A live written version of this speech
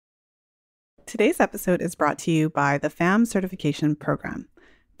Today's episode is brought to you by the FAM Certification Program.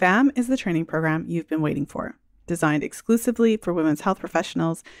 FAM is the training program you've been waiting for. Designed exclusively for women's health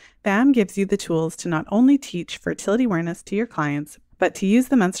professionals, FAM gives you the tools to not only teach fertility awareness to your clients, but to use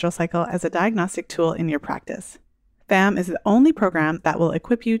the menstrual cycle as a diagnostic tool in your practice. FAM is the only program that will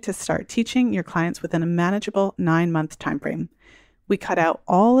equip you to start teaching your clients within a manageable 9-month timeframe. We cut out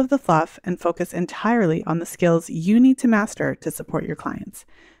all of the fluff and focus entirely on the skills you need to master to support your clients.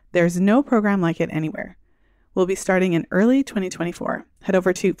 There's no program like it anywhere. We'll be starting in early 2024. Head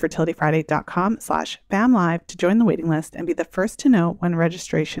over to fertilityfriday.com/FAMLive to join the waiting list and be the first to know when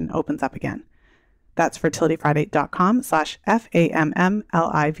registration opens up again. That's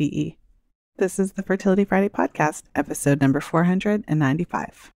fertilityfriday.com/FAMMLIVE. This is the Fertility Friday podcast, episode number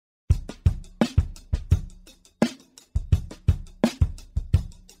 495.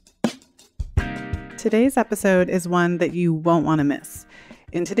 Today's episode is one that you won't want to miss.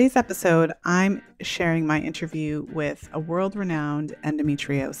 In today's episode, I'm sharing my interview with a world-renowned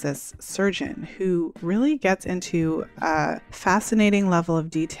endometriosis surgeon who really gets into a fascinating level of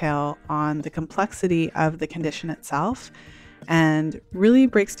detail on the complexity of the condition itself and really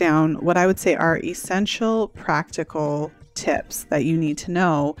breaks down what I would say are essential practical tips that you need to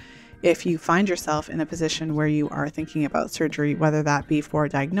know if you find yourself in a position where you are thinking about surgery, whether that be for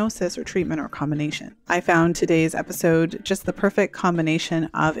diagnosis or treatment or combination. I found today's episode just the perfect combination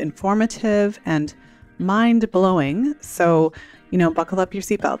of informative and mind-blowing. So, buckle up your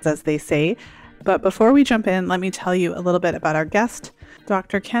seatbelts, as they say. But before we jump in, let me tell you a little bit about our guest.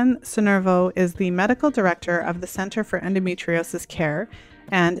 Dr. Ken Sinervo is the medical director of the Center for Endometriosis Care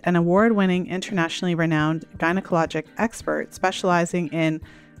and an award-winning, internationally renowned gynecologic expert specializing in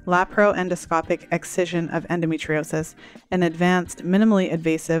laparoendoscopic excision of endometriosis and advanced minimally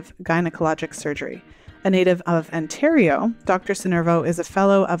invasive gynecologic surgery. A native of Ontario, Dr. Sinervo is a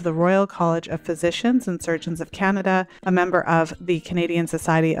fellow of the Royal College of Physicians and Surgeons of Canada, a member of the Canadian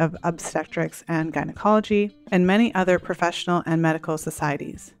Society of Obstetrics and Gynecology, and many other professional and medical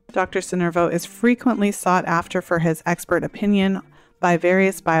societies. Dr. Sinervo is frequently sought after for his expert opinion by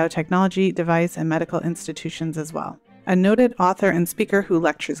various biotechnology, device, and medical institutions as well. A noted author and speaker who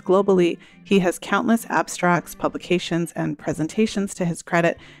lectures globally, he has countless abstracts, publications, and presentations to his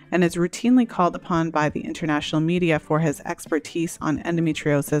credit and is routinely called upon by the international media for his expertise on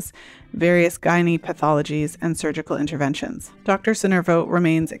endometriosis, various gynae pathologies, and surgical interventions. Dr. Sinervo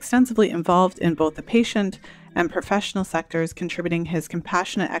remains extensively involved in both the patient and professional sectors, contributing his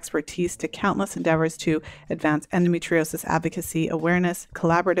compassionate expertise to countless endeavors to advance endometriosis advocacy, awareness,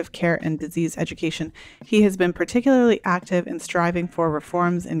 collaborative care, and disease education. He has been particularly active in striving for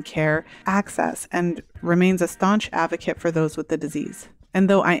reforms in care access and remains a staunch advocate for those with the disease. And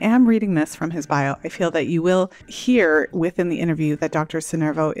though I am reading this from his bio, I feel that you will hear within the interview that Dr.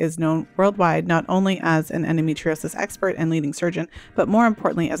 Sinervo is known worldwide not only as an endometriosis expert and leading surgeon, but more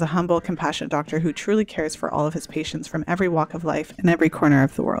importantly as a humble, compassionate doctor who truly cares for all of his patients from every walk of life and every corner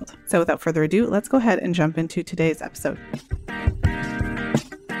of the world. So without further ado, let's go ahead and jump into today's episode.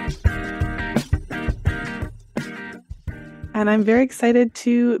 And I'm very excited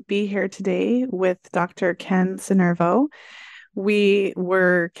to be here today with Dr. Ken Sinervo. We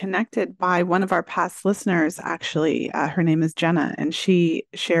were connected by one of our past listeners, actually. Her name is Jenna, and she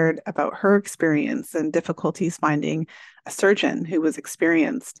shared about her experience and difficulties finding a surgeon who was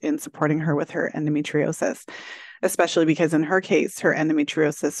experienced in supporting her with her endometriosis, especially because in her case, her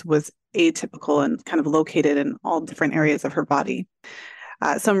endometriosis was atypical and kind of located in all different areas of her body.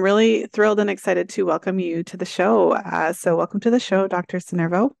 So I'm really thrilled and excited to welcome you to the show. So welcome to the show, Dr.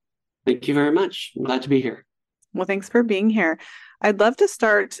 Sinervo. Thank you very much. I'm glad to be here. Well, thanks for being here. I'd love to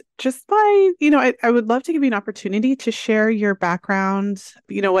start just by, I would love to give you an opportunity to share your background,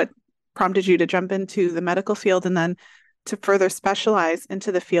 what prompted you to jump into the medical field and then to further specialize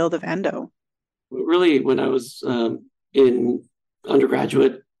into the field of endo. Really, when I was in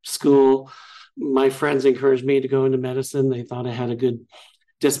undergraduate school, my friends encouraged me to go into medicine. They thought I had a good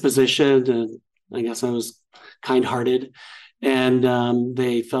disposition, and I guess I was kind-hearted, and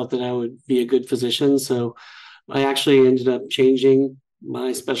they felt that I would be a good physician. So I actually ended up changing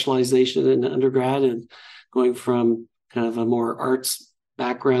my specialization in undergrad and going from kind of a more arts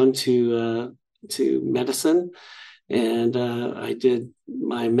background to medicine. And I did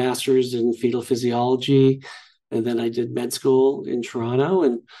my master's in fetal physiology, and then I did med school in Toronto,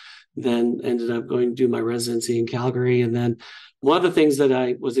 and then ended up going to do my residency in Calgary. And then one of the things that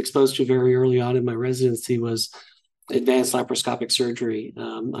I was exposed to very early on in my residency was advanced laparoscopic surgery.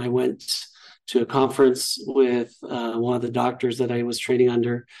 I went to a conference with one of the doctors that I was training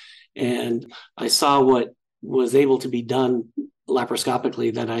under, and I saw what was able to be done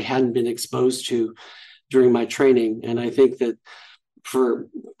laparoscopically that I hadn't been exposed to during my training. And I think that for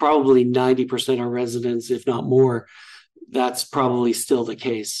probably 90% of residents, if not more, that's probably still the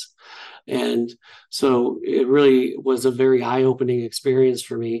case. And so it really was a very eye-opening experience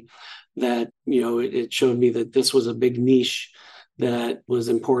for me that, it showed me that this was a big niche that was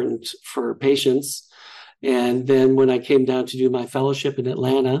important for patients. And then when I came down to do my fellowship in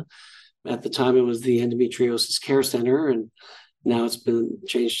Atlanta, at the time it was the Endometriosis Care Center, and now it's been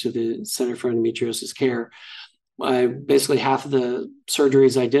changed to the Center for Endometriosis Care. Basically half of the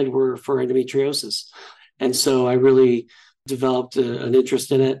surgeries I did were for endometriosis. And so I really developed an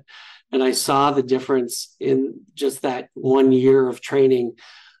interest in it. And I saw the difference in just that 1 year of training,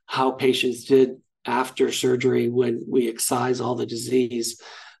 how patients did after surgery when we excise all the disease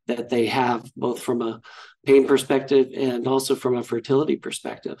that they have, both from a pain perspective and also from a fertility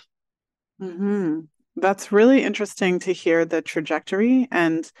perspective. Mm-hmm. That's really interesting to hear the trajectory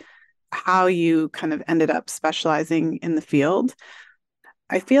and how you kind of ended up specializing in the field.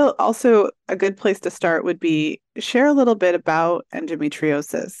 I feel also a good place to start would be share a little bit about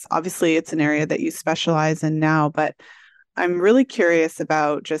endometriosis. Obviously, it's an area that you specialize in now, but I'm really curious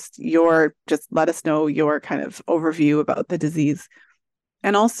about just let us know your kind of overview about the disease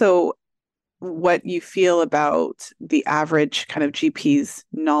and also what you feel about the average kind of GP's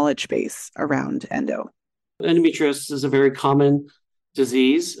knowledge base around endo. Endometriosis is a very common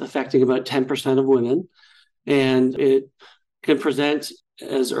disease affecting about 10% of women, and it can present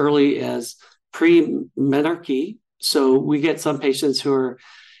as early as pre-menarche. So we get some patients who are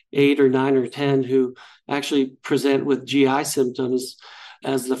 8 or 9 or 10 who actually present with GI symptoms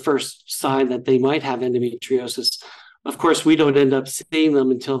as the first sign that they might have endometriosis. Of course, we don't end up seeing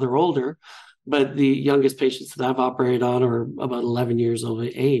them until they're older, but the youngest patients that I've operated on are about 11 years of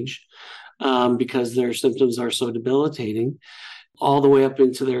age because their symptoms are so debilitating, all the way up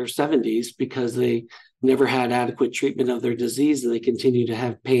into their 70s because they never had adequate treatment of their disease and they continue to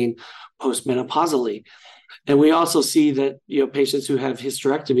have pain postmenopausally. And we also see that patients who have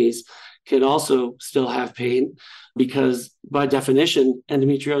hysterectomies can also still have pain because by definition,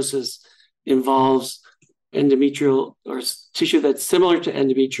 endometriosis involves endometrial or tissue that's similar to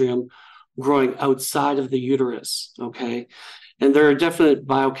endometrium growing outside of the uterus, okay? And there are definite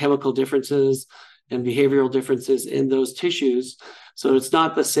biochemical differences and behavioral differences in those tissues. So it's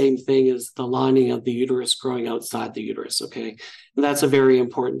not the same thing as the lining of the uterus growing outside the uterus, okay? And that's a very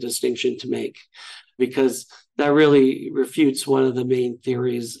important distinction to make because that really refutes one of the main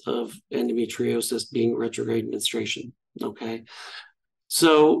theories of endometriosis being retrograde menstruation, okay?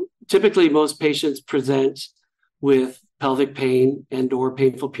 So typically most patients present with pelvic pain and or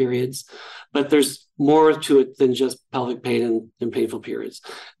painful periods, but there's more to it than just pelvic pain and painful periods.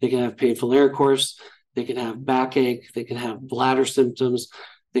 They can have painful intercourse, they can have backache, they can have bladder symptoms,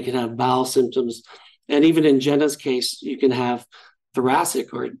 they can have bowel symptoms. And even in Jenna's case, you can have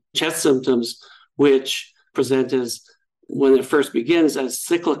thoracic or chest symptoms, which present as, when it first begins, as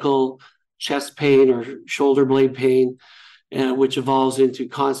cyclical chest pain or shoulder blade pain, which evolves into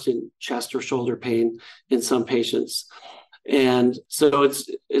constant chest or shoulder pain in some patients. And so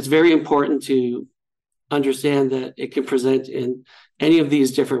it's very important to understand that it can present in any of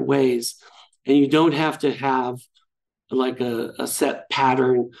these different ways. And you don't have to have like a set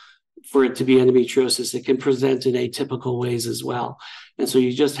pattern for it to be endometriosis. It can present in atypical ways as well. And so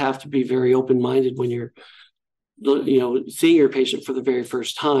you just have to be very open-minded when you're seeing your patient for the very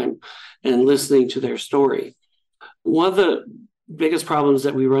first time and listening to their story. One of the biggest problems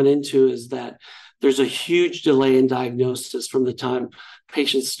that we run into is that there's a huge delay in diagnosis from the time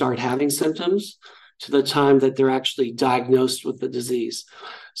patients start having symptoms to the time that they're actually diagnosed with the disease.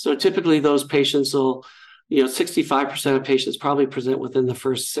 So typically those patients will, 65% of patients probably present within the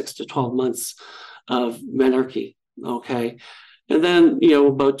first 6 to 12 months of menarche, okay? And then,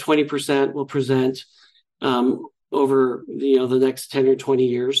 about 20% will present over, the next 10 or 20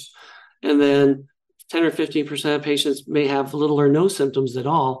 years. And then 10 or 15% of patients may have little or no symptoms at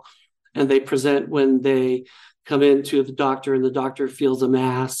all. And they present when they come into the doctor and the doctor feels a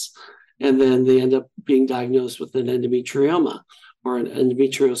mass, and then they end up being diagnosed with an endometrioma or an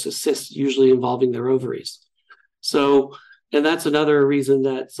endometriosis cyst, usually involving their ovaries. So, and that's another reason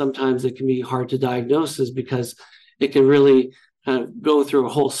that sometimes it can be hard to diagnose, is because it can really kind of go through a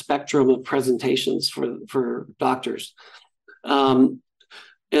whole spectrum of presentations for doctors. And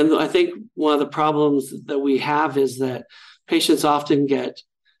I think one of the problems that we have is that patients often get,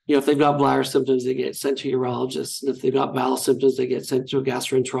 if they've got bladder symptoms, they get sent to urologists. And if they've got bowel symptoms, they get sent to a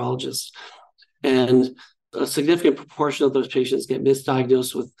gastroenterologist. And a significant proportion of those patients get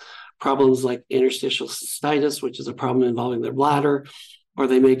misdiagnosed with problems like interstitial cystitis, which is a problem involving their bladder, or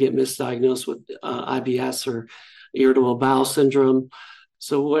they may get misdiagnosed with IBS or irritable bowel syndrome.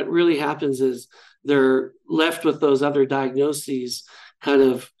 So what really happens is they're left with those other diagnoses kind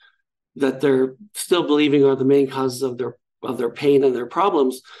of that they're still believing are the main causes of their pain and their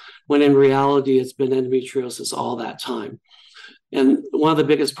problems, when in reality it's been endometriosis all that time. And one of the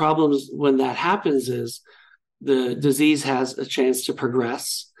biggest problems when that happens is the disease has a chance to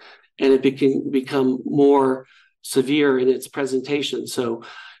progress and it can become more severe in its presentation. So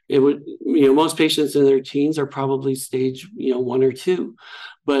it would, most patients in their teens are probably stage, 1 or 2.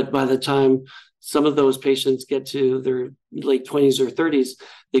 But by the time some of those patients get to their late 20s or 30s,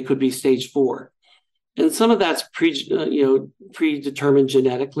 they could be stage 4. And some of that's predetermined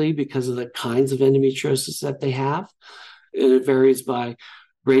genetically because of the kinds of endometriosis that they have. And it varies by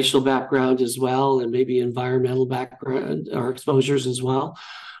racial background as well, and maybe environmental background or exposures as well.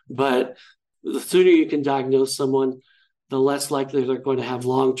 But the sooner you can diagnose someone, the less likely they're going to have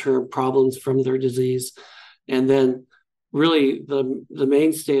long-term problems from their disease. And then really the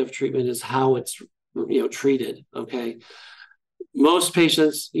mainstay of treatment is how it's treated. Okay. Most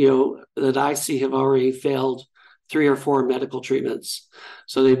patients, that I see have already failed 3 or 4 medical treatments.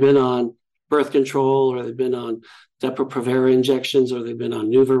 So they've been on birth control, or they've been on Depo-Provera injections, or they've been on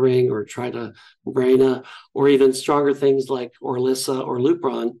NuvaRing or Brina, or even stronger things like Orlissa or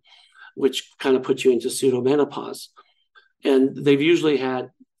Lupron, which kind of put you into pseudomenopause. And they've usually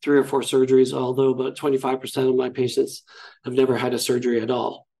had 3 or 4 surgeries, although about 25% of my patients have never had a surgery at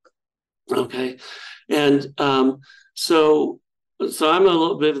all. Okay. And so I'm a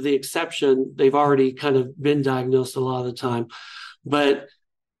little bit of the exception. They've already kind of been diagnosed a lot of the time, but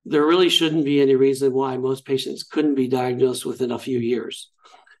there really shouldn't be any reason why most patients couldn't be diagnosed within a few years.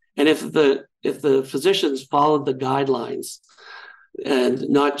 And if the physicians followed the guidelines and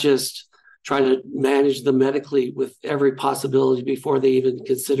not just try to manage them medically with every possibility before they even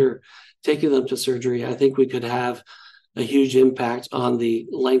consider taking them to surgery, I think we could have a huge impact on the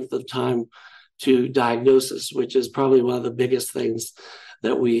length of time to diagnosis, which is probably one of the biggest things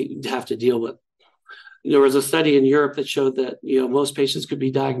that we have to deal with. There was a study in Europe that showed that most patients could be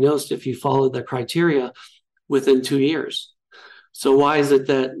diagnosed if you followed the criteria within 2 years. So why is it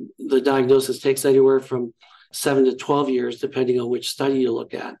that the diagnosis takes anywhere from 7 to 12 years, depending on which study you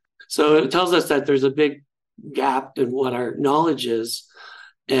look at? So it tells us that there's a big gap in what our knowledge is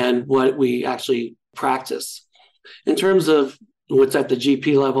and what we actually practice. In terms of what's at the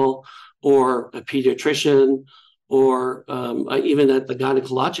GP level, or a pediatrician, or even at the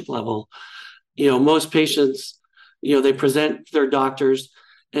gynecologic level, most patients, they present their doctors,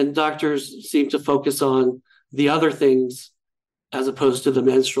 and doctors seem to focus on the other things as opposed to the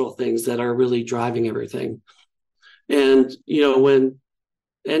menstrual things that are really driving everything. And, when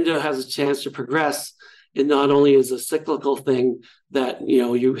endo has a chance to progress, it not only is a cyclical thing that,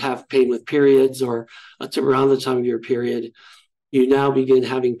 you have pain with periods or around the time of your period, you now begin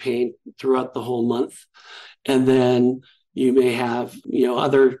having pain throughout the whole month. And then you may have,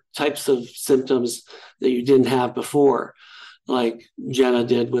 other types of symptoms that you didn't have before, like Jenna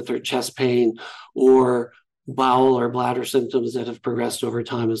did with her chest pain, or bowel or bladder symptoms that have progressed over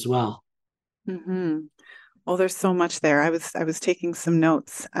time as well. Mm-hmm. Well, there's so much there. I was taking some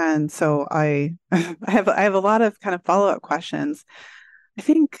notes, and so I I have a lot of kind of follow-up questions. I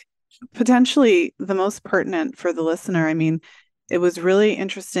think potentially the most pertinent for the listener. I mean, it was really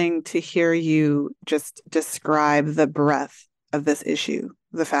interesting to hear you just describe the breadth of this issue,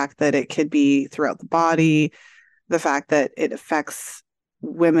 the fact that it could be throughout the body, the fact that it affects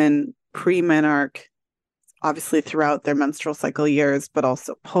women pre-menarche, obviously throughout their menstrual cycle years, but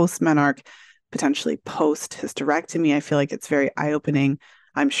also post-menarche, potentially post-hysterectomy. I feel like it's very eye-opening,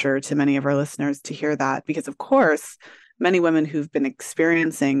 I'm sure, to many of our listeners to hear that, because of course, many women who've been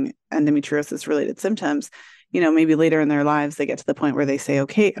experiencing endometriosis-related symptoms, maybe later in their lives, they get to the point where they say,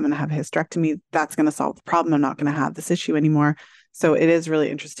 okay, I'm going to have a hysterectomy. That's going to solve the problem. I'm not going to have this issue anymore. So it is really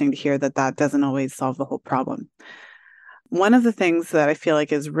interesting to hear that that doesn't always solve the whole problem. One of the things that I feel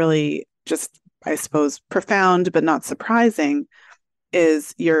like is really just, I suppose, profound, but not surprising,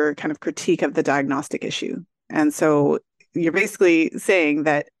 is your kind of critique of the diagnostic issue. And so you're basically saying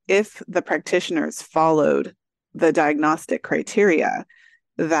that if the practitioners followed the diagnostic criteria,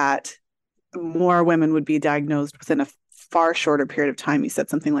 that more women would be diagnosed within a far shorter period of time. You said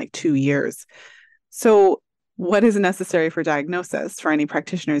something like 2 years. So what is necessary for diagnosis for any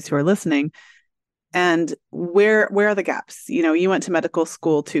practitioners who are listening? And where are the gaps? You went to medical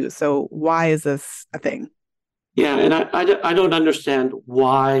school too. So why is this a thing? Yeah, and I don't understand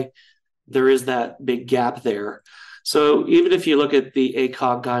why there is that big gap there. So even if you look at the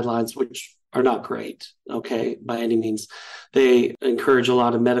ACOG guidelines, which are not great, okay, by any means, they encourage a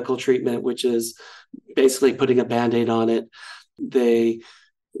lot of medical treatment, which is basically putting a Band-Aid on it. They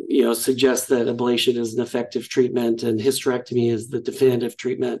suggest that ablation is an effective treatment and hysterectomy is the definitive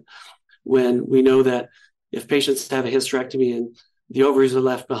treatment, when we know that if patients have a hysterectomy and the ovaries are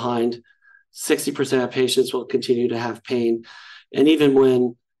left behind, 60% of patients will continue to have pain. And even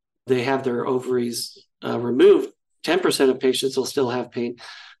when they have their ovaries removed, 10% of patients will still have pain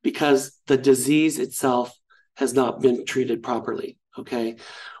because the disease itself has not been treated properly. Okay.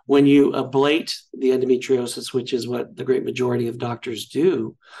 When you ablate the endometriosis, which is what the great majority of doctors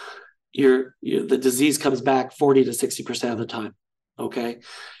do, the disease comes back 40 to 60% of the time. Okay.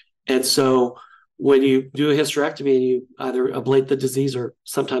 And so when you do a hysterectomy and you either ablate the disease or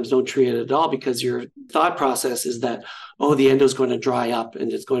sometimes don't treat it at all, because your thought process is that, oh, the endo is going to dry up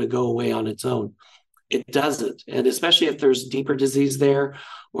and it's going to go away on its own. It doesn't. And especially if there's deeper disease there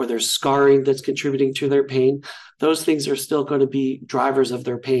or there's scarring that's contributing to their pain, those things are still going to be drivers of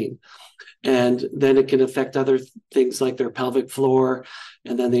their pain. And then it can affect other things like their pelvic floor.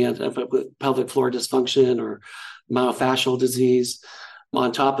 And then they end up with pelvic floor dysfunction or myofascial disease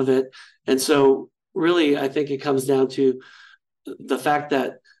on top of it. And so really, I think it comes down to the fact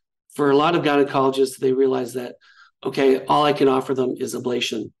that for a lot of gynecologists, they realize that, okay, all I can offer them is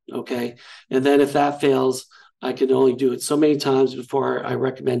ablation. Okay. And then if that fails, I can only do it so many times before I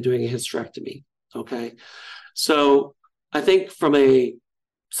recommend doing a hysterectomy. Okay. So I think from a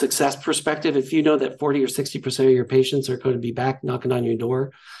success perspective, if you know that 40 or 60% of your patients are going to be back knocking on your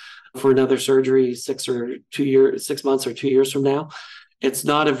door for another surgery 6 months or 2 years from now, it's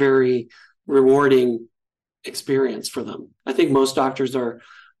not a very rewarding experience for them. I think most doctors are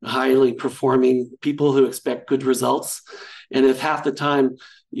highly performing people who expect good results. And if half the time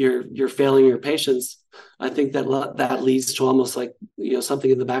you're failing your patients, I think that leads to almost like, something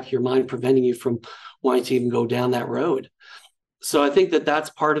in the back of your mind preventing you from wanting to even go down that road. So I think that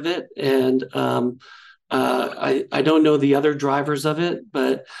that's part of it. And I don't know the other drivers of it,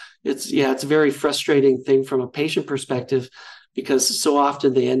 but it's a very frustrating thing from a patient perspective, because so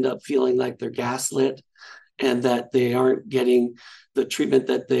often they end up feeling like they're gaslit and that they aren't getting the treatment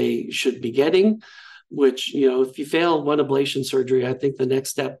that they should be getting, which, if you fail one ablation surgery, I think the next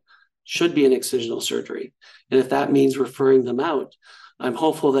step should be an excisional surgery. And if that means referring them out, I'm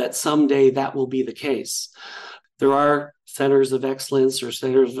hopeful that someday that will be the case. There are centers of excellence or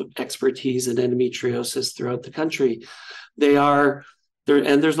centers of expertise in endometriosis throughout the country. They are there,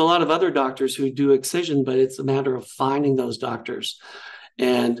 and there's a lot of other doctors who do excision, but it's a matter of finding those doctors.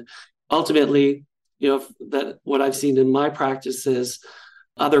 And ultimately, that what I've seen in my practice is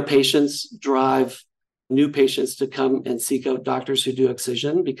other patients drive new patients to come and seek out doctors who do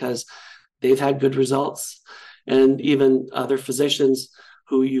excision because they've had good results. And even other physicians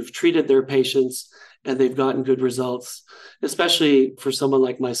who you've treated their patients and they've gotten good results, especially for someone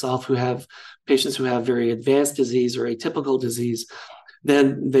like myself who have patients who have very advanced disease or atypical disease,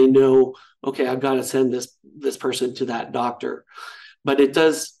 then they know, okay, I've got to send this person to that doctor. But it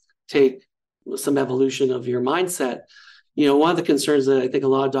does take some evolution of your mindset. One of the concerns that I think a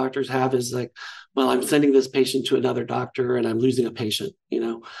lot of doctors have is like, well, I'm sending this patient to another doctor and I'm losing a patient.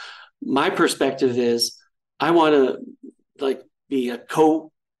 My perspective is I want to be a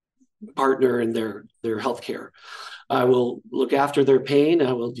co-partner in their healthcare. I will look after their pain.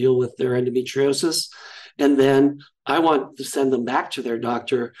 I will deal with their endometriosis. And then I want to send them back to their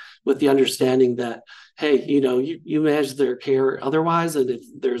doctor with the understanding that, hey, you manage their care otherwise. And if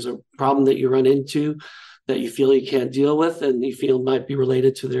there's a problem that you run into that you feel you can't deal with and you feel might be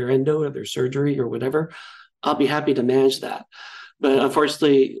related to their endo or their surgery or whatever, I'll be happy to manage that. But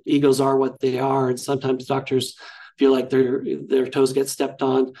unfortunately, egos are what they are. And sometimes doctors feel like their toes get stepped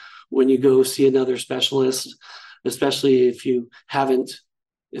on when you go see another specialist, especially if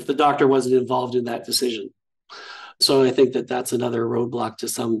the doctor wasn't involved in that decision. So I think that that's another roadblock to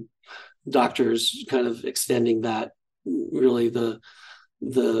some doctors kind of extending that, really the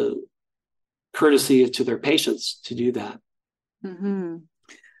courtesy to their patients to do that. Mm-hmm.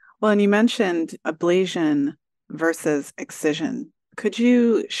 Well, and you mentioned ablation versus excision. Could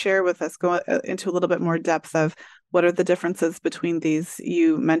you share with us, go into a little bit more depth of what are the differences between these?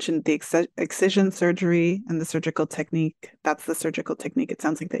 You mentioned the excision surgery and the surgical technique. That's the surgical technique, it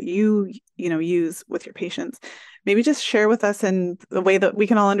sounds like, that you use with your patients. Maybe just share with us in the way that we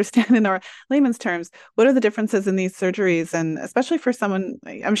can all understand in our layman's terms, what are the differences in these surgeries? And especially for someone,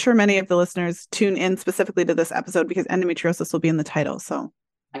 I'm sure many of the listeners tune in specifically to this episode because endometriosis will be in the title. So,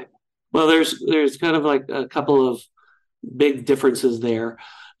 well, there's kind of like a couple of big differences there.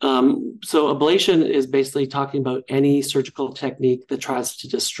 So ablation is basically talking about any surgical technique that tries to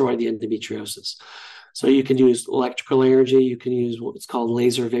destroy the endometriosis. So you can use electrical energy, you can use what's called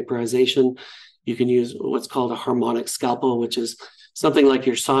laser vaporization, you can use what's called a harmonic scalpel, which is something like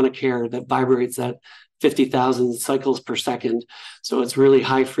your Sonicare that vibrates at 50,000 cycles per second. So it's really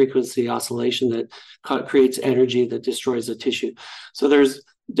high frequency oscillation that creates energy that destroys the tissue. So there's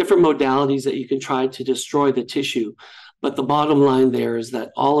different modalities that you can try to destroy the tissue. But the bottom line there is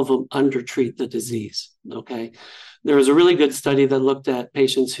that all of them undertreat the disease. Okay. There was a really good study that looked at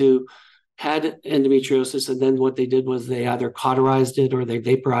patients who had endometriosis, and then what they did was they either cauterized it or they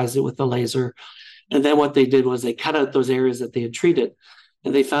vaporized it with the laser. And then what they did was they cut out those areas that they had treated.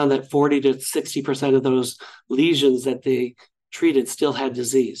 And they found that 40 to 60% of those lesions that they treated still had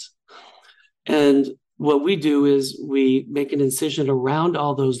disease. And what we do is we make an incision around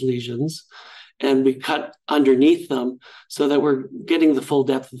all those lesions and we cut underneath them so that we're getting the full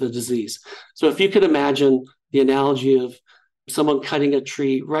depth of the disease. So if you could imagine the analogy of someone cutting a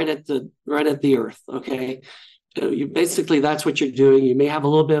tree right at the earth, okay? Basically, that's what you're doing. You may have a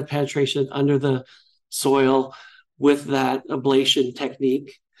little bit of penetration under the soil with that ablation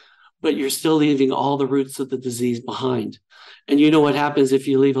technique, but you're still leaving all the roots of the disease behind. And you know what happens if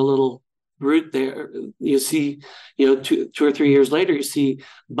you leave a little root there? You see, 2 or 3 years later, you see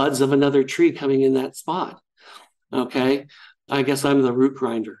buds of another tree coming in that spot. Okay. I guess I'm the root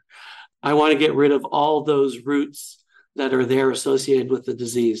grinder. I want to get rid of all those roots that are there associated with the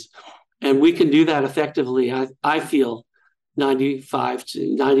disease. And we can do that effectively, I feel, 90 to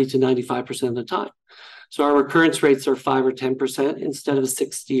 95% of the time. So our recurrence rates are 5 or 10% instead of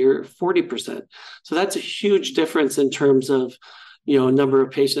 60 or 40%. So that's a huge difference in terms of, number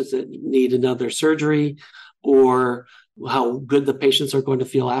of patients that need another surgery or how good the patients are going to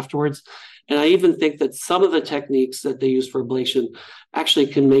feel afterwards. And I even think that some of the techniques that they use for ablation actually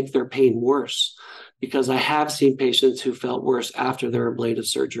can make their pain worse, because I have seen patients who felt worse after their ablative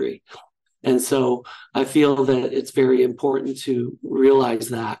surgery. And so I feel that it's very important to realize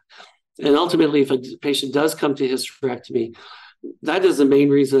that. And ultimately, if a patient does come to hysterectomy, that is the main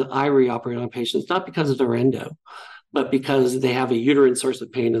reason I reoperate on patients, not because of their endo, but because they have a uterine source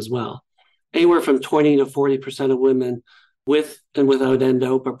of pain as well. Anywhere from 20 to 40% of women with and without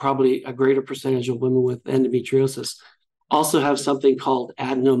endo, but probably a greater percentage of women with endometriosis, also have something called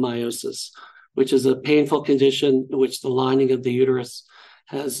adenomyosis, which is a painful condition in which the lining of the uterus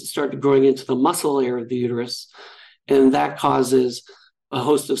has started growing into the muscle layer of the uterus. And that causes a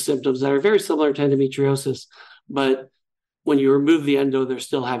host of symptoms that are very similar to endometriosis. But when you remove the endo, they're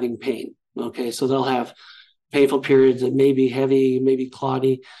still having pain. Okay, so they'll have painful periods that may be heavy, may be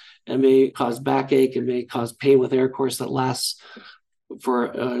clotty, and may cause backache, and may cause pain with intercourse that lasts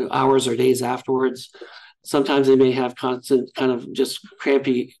for hours or days afterwards. Sometimes they may have constant kind of just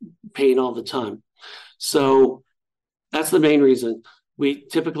crampy pain all the time. So that's the main reason. We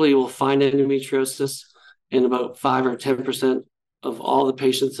typically will find endometriosis in about 5 or 10% of all the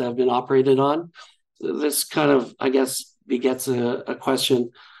patients that have been operated on. This kind of, I guess, begets a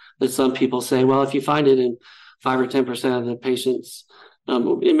question that some people say, well, if you find it in 5 or 10% of the patients,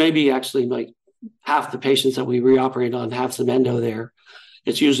 it may be actually like half the patients that we reoperate on have some endo there.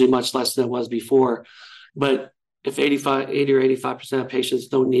 It's usually much less than it was before. But if 80 or 85% of patients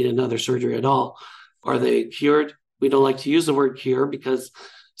don't need another surgery at all, are they cured? We don't like to use the word cure because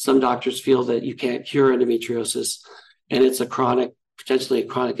some doctors feel that you can't cure endometriosis, and it's potentially a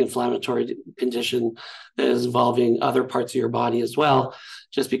chronic inflammatory condition that is involving other parts of your body as well,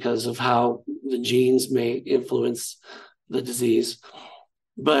 just because of how the genes may influence the disease.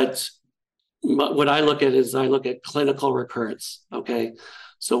 But what I look at is I look at clinical recurrence. Okay.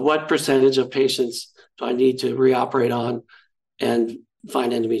 So what percentage of patients do I need to reoperate on and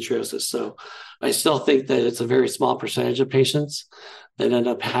find endometriosis? So I still think that it's a very small percentage of patients that end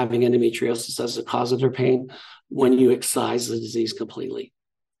up having endometriosis as a cause of their pain when you excise the disease completely.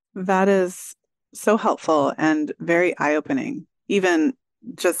 That is so helpful and very eye-opening. Even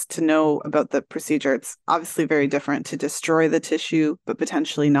just to know about the procedure, it's obviously very different to destroy the tissue, but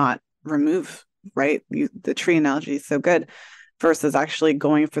potentially not remove, right? The tree analogy is so good versus actually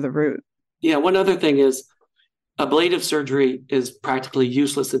going for the root. Yeah, one other thing is ablative surgery is practically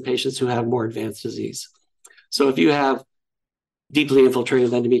useless in patients who have more advanced disease. So if you have deeply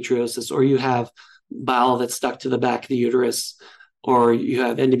infiltrated endometriosis, or you have bowel that's stuck to the back of the uterus, or you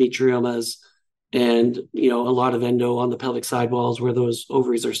have endometriomas and a lot of endo on the pelvic sidewalls where those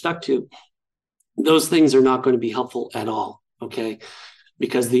ovaries are stuck to, those things are not going to be helpful at all, okay?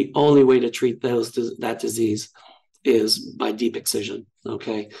 Because the only way to treat that disease is by deep excision,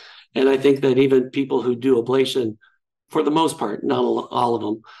 okay? And I think that even people who do ablation for the most part, not all of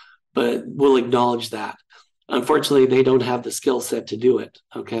them, but will acknowledge that. Unfortunately, they don't have the skill set to do it.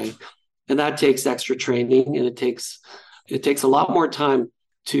 Okay. And that takes extra training, and it takes a lot more time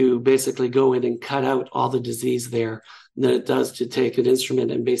to basically go in and cut out all the disease there than it does to take an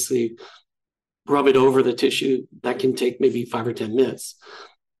instrument and basically rub it over the tissue. That can take maybe 5 or 10 minutes.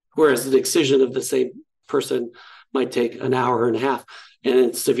 Whereas the excision of the same person might take an hour and a half. And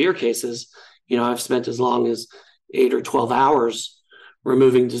in severe cases, I've spent as long as 8 or 12 hours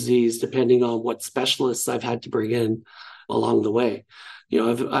removing disease, depending on what specialists I've had to bring in along the way.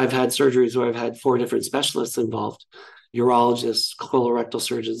 I've had surgeries where I've had 4 different specialists involved: urologists, colorectal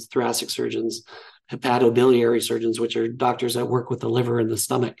surgeons, thoracic surgeons, hepatobiliary surgeons, which are doctors that work with the liver and the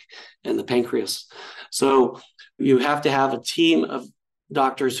stomach and the pancreas. So you have to have a team of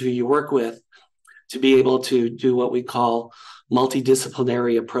doctors who you work with to be able to do what we call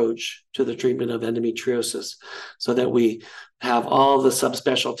multidisciplinary approach to the treatment of endometriosis, so that we have all the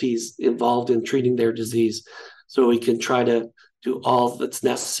subspecialties involved in treating their disease, so we can try to do all that's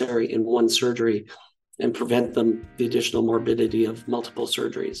necessary in one surgery and prevent them the additional morbidity of multiple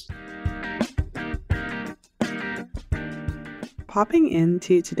surgeries. Popping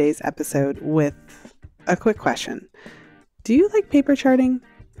into today's episode with a quick question. Do you like paper charting?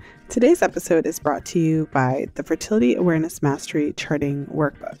 Today's episode is brought to you by the Fertility Awareness Mastery Charting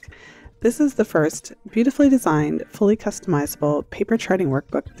Workbook. This is the first beautifully designed, fully customizable paper charting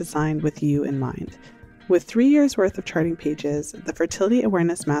workbook designed with you in mind. With 3 years worth of charting pages, the Fertility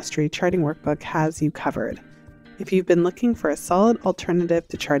Awareness Mastery Charting Workbook has you covered. If you've been looking for a solid alternative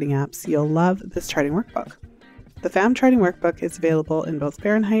to charting apps, you'll love this charting workbook. The FAM Charting Workbook is available in both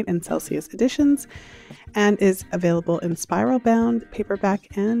Fahrenheit and Celsius editions and is available in spiral-bound,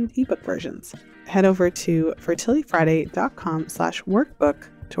 paperback, and ebook versions. Head over to fertilityfriday.com/workbook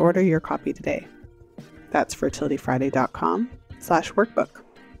to order your copy today. That's fertilityfriday.com/workbook.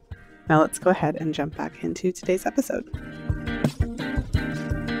 Now let's go ahead and jump back into today's episode.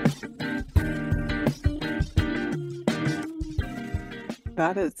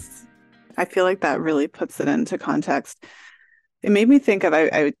 I feel like that really puts it into context. It made me think of,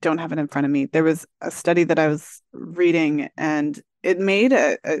 I don't have it in front of me. There was a study that I was reading, and it made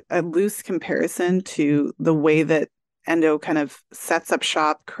a loose comparison to the way that endo kind of sets up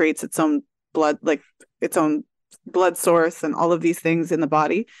shop, creates its own blood, like its own blood source and all of these things in the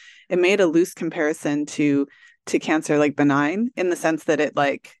body. It made a loose comparison to cancer, like benign, in the sense that it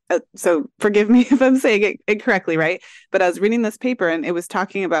so forgive me if I'm saying it incorrectly, right? But I was reading this paper, and it was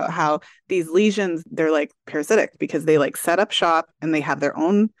talking about how these lesions, they're like parasitic because they like set up shop and they have their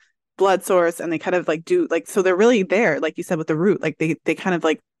own blood source, and they kind of like do like, so they're really there, like you said, with the root, like they kind of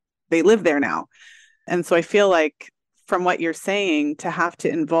like, they live there now. And so I feel like from what you're saying, to have to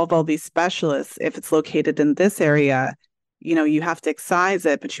involve all these specialists, if it's located in this area, you have to excise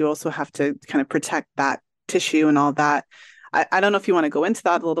it, but you also have to kind of protect that tissue and all that. I don't know if you want to go into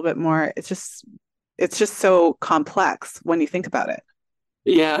that a little bit more. It's just so complex when you think about it.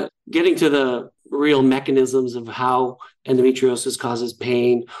 Yeah, getting to the real mechanisms of how endometriosis causes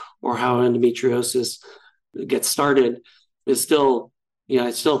pain or how endometriosis gets started is still,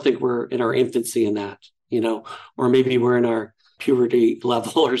 I still think we're in our infancy in that, or maybe we're in our puberty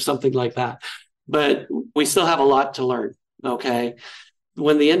level or something like that. But we still have a lot to learn, okay?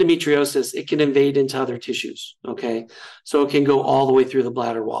 When the endometriosis, it can invade into other tissues, okay? So it can go all the way through the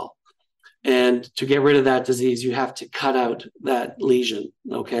bladder wall. And to get rid of that disease, you have to cut out that lesion,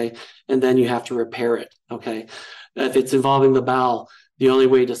 okay? And then you have to repair it, okay? If it's involving the bowel, the only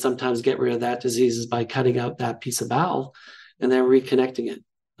way to sometimes get rid of that disease is by cutting out that piece of bowel and then reconnecting it,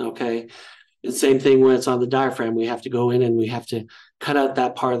 okay? The same thing when it's on the diaphragm. We have to go in and we have to cut out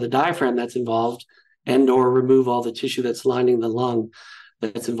that part of the diaphragm that's involved and or remove all the tissue that's lining the lung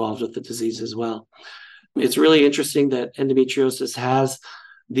that's involved with the disease as well. It's really interesting that endometriosis has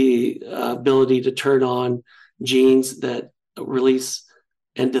the ability to turn on genes that release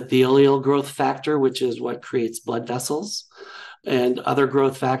endothelial growth factor, which is what creates blood vessels, and other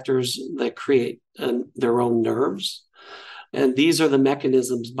growth factors that create their own nerves. And these are the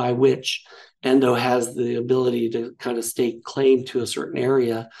mechanisms by which endo has the ability to kind of stake claim to a certain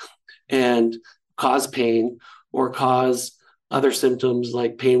area and cause pain or cause other symptoms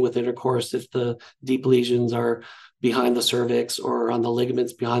like pain with intercourse if the deep lesions are behind the cervix or on the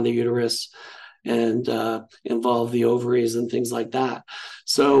ligaments behind the uterus and involve the ovaries and things like that.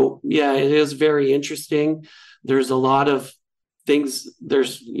 So yeah, it is very interesting. There's a lot of things.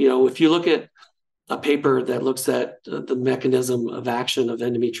 There's, if you look at a paper that looks at the mechanism of action of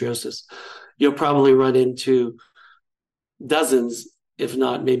endometriosis, you'll probably run into dozens, if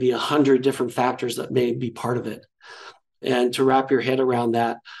not maybe 100 different factors that may be part of it. And to wrap your head around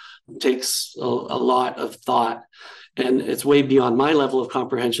that takes a lot of thought. And it's way beyond my level of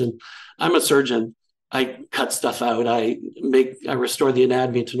comprehension. I'm a surgeon. I cut stuff out. I restore the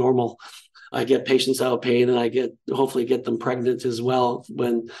anatomy to normal. I get patients out of pain, and I hopefully get them pregnant as well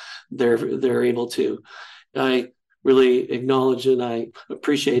when they're able to. I really acknowledge and I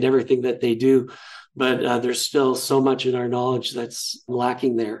appreciate everything that they do, but there's still so much in our knowledge that's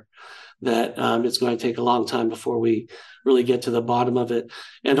lacking there that it's going to take a long time before we really get to the bottom of it.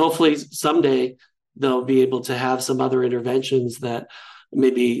 And hopefully someday they'll be able to have some other interventions that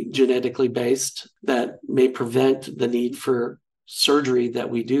may be genetically based that may prevent the need for surgery that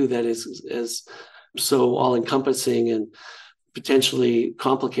we do that is so all-encompassing and potentially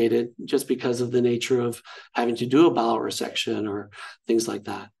complicated just because of the nature of having to do a bowel resection or things like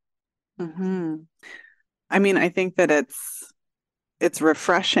that. Mm-hmm. I mean, I think that it's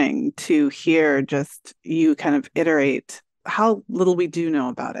refreshing to hear just you kind of iterate how little we do know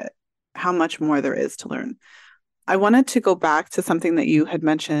about it, how much more there is to learn. I wanted to go back to something that you had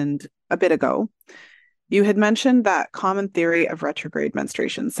mentioned a bit ago. You had mentioned that common theory of retrograde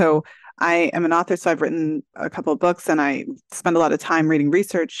menstruation. So I am an author, so I've written a couple of books and I spend a lot of time reading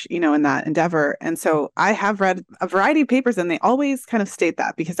research, in that endeavor. And so I have read a variety of papers and they always kind of state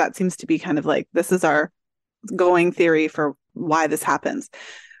that because that seems to be kind of like, this is our going theory for why this happens.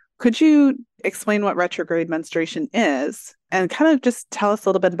 Could you explain what retrograde menstruation is and kind of just tell us a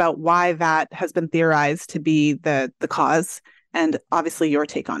little bit about why that has been theorized to be the cause and obviously your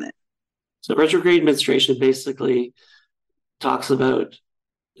take on it? So retrograde menstruation basically talks about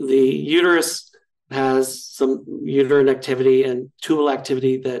the uterus has some uterine activity and tubal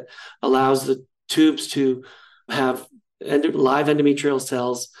activity that allows the tubes to have live endometrial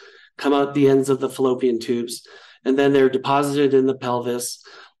cells come out the ends of the fallopian tubes, and then they're deposited in the pelvis.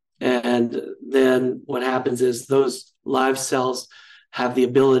 And then what happens is those live cells have the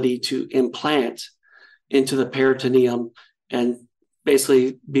ability to implant into the peritoneum and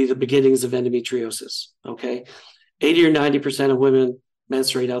basically be the beginnings of endometriosis, okay? 80 or 90% of women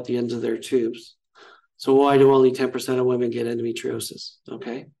menstruate out the ends of their tubes. So why do only 10% of women get endometriosis,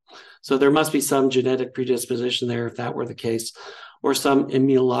 okay? So there must be some genetic predisposition there if that were the case, or some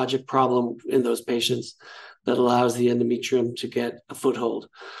immunologic problem in those patients that allows the endometrium to get a foothold.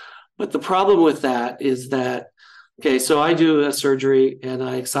 But the problem with that is that, okay, so I do a surgery and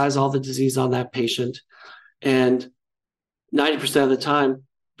I excise all the disease on that patient, and 90% of the time,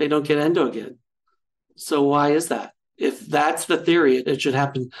 they don't get endo again. So why is that? If that's the theory, it should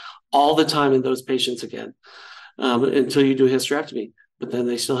happen all the time in those patients again until you do a hysterectomy. But then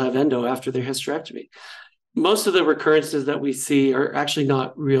they still have endo after their hysterectomy. Most of the recurrences that we see are actually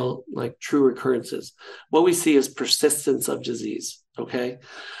not real, like true recurrences. What we see is persistence of disease, okay?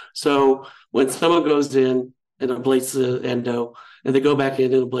 So when someone goes in and ablates the endo and they go back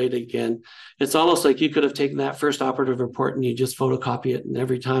in and ablate again, it's almost like you could have taken that first operative report and you just photocopy it. And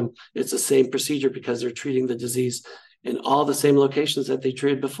every time it's the same procedure because they're treating the disease in all the same locations that they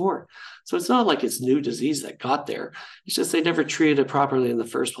treated before. So it's not like it's new disease that got there. It's just they never treated it properly in the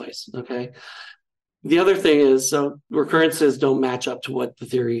first place, okay? The other thing is, so recurrences don't match up to what the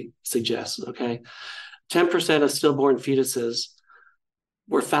theory suggests, okay? 10% of stillborn fetuses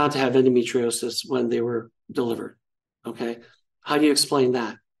were found to have endometriosis when they were delivered, okay? How do you explain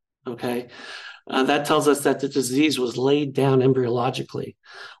that, okay? That tells us that the disease was laid down embryologically,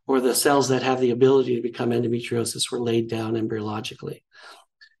 or the cells that have the ability to become endometriosis were laid down embryologically.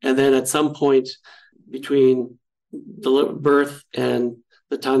 And then at some point between the birth and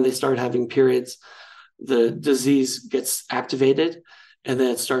the time they start having periods, the disease gets activated and then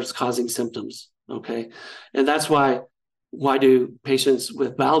it starts causing symptoms, okay? And that's why do patients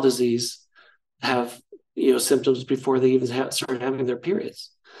with bowel disease have symptoms before they even start having their periods?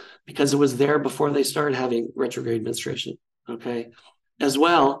 Because it was there before they started having retrograde menstruation, okay? As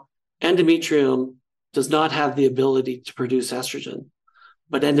well, endometrium does not have the ability to produce estrogen,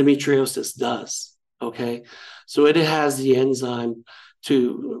 but endometriosis does, okay? So it has the enzyme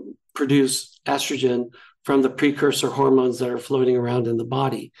to produce estrogen from the precursor hormones that are floating around in the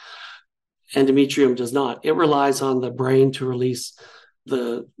body. Endometrium does not. It relies on the brain to release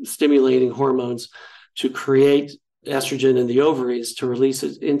the stimulating hormones to create estrogen in the ovaries, to release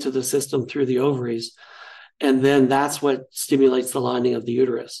it into the system through the ovaries. And then that's what stimulates the lining of the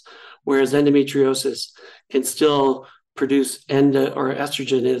uterus. Whereas endometriosis can still produce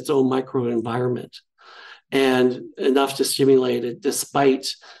estrogen in its own microenvironment and enough to stimulate it despite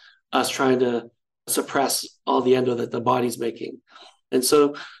us trying to suppress all the endo that the body's making. And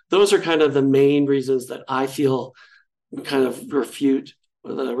so those are kind of the main reasons that I feel kind of refute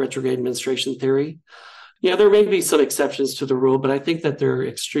the retrograde menstruation theory. Yeah, there may be some exceptions to the rule, but I think that they're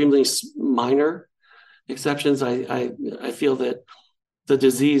extremely minor exceptions. I feel that the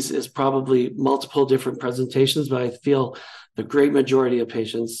disease is probably multiple different presentations, but I feel the great majority of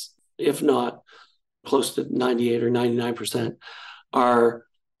patients, if not close to 98 or 99%, are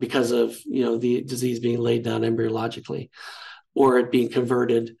because of the disease being laid down embryologically or it being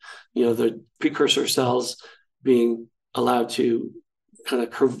converted, the precursor cells being allowed to kind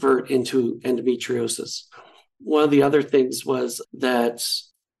of convert into endometriosis. One of the other things was that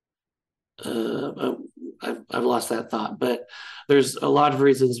I've lost that thought, but there's a lot of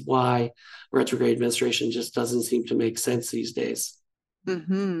reasons why retrograde menstruation just doesn't seem to make sense these days.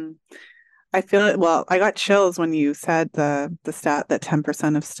 Mm-hmm. I feel it. Well, I got chills when you said the stat that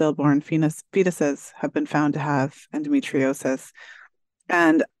 10% of stillborn fetuses have been found to have endometriosis.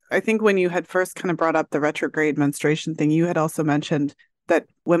 And I think when you had first kind of brought up the retrograde menstruation thing, you had also mentioned that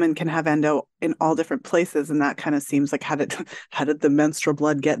women can have endo in all different places, and that kind of seems like how did the menstrual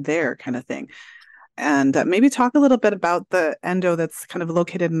blood get there, kind of thing. And maybe talk a little bit about the endo that's kind of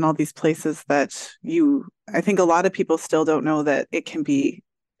located in all these places that I think a lot of people still don't know that it can be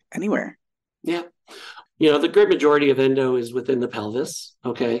anywhere. Yeah. The great majority of endo is within the pelvis.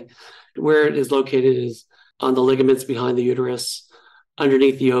 Okay. Where it is located is on the ligaments behind the uterus,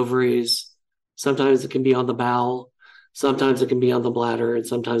 underneath the ovaries. Sometimes it can be on the bowel. Sometimes it can be on the bladder, and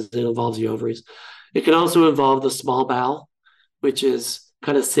sometimes it involves the ovaries. It can also involve the small bowel, which is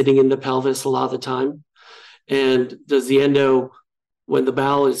kind of sitting in the pelvis a lot of the time. And does the endo, when the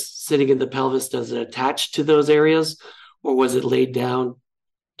bowel is sitting in the pelvis, does it attach to those areas, or was it laid down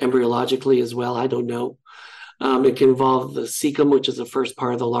embryologically as well? I don't know. It can involve the cecum, which is the first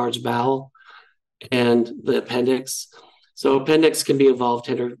part of the large bowel, and the appendix. So appendix can be involved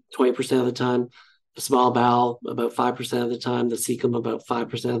 10 or 20% of the time, the small bowel about 5% of the time, the cecum about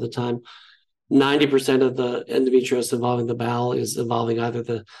 5% of the time. 90% of the endometriosis involving the bowel is involving either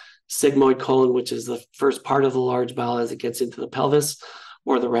the sigmoid colon, which is the first part of the large bowel as it gets into the pelvis,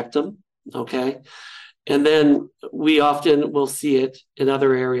 or the rectum. Okay. And then we often will see it in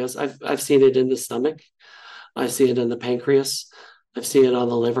other areas. I've seen it in the stomach. I see it in the pancreas. I've seen it on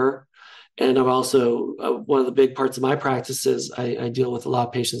the liver. And I'm also, one of the big parts of my practice is I deal with a lot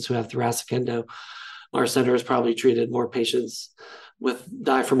of patients who have thoracic endo. Our center has probably treated more patients with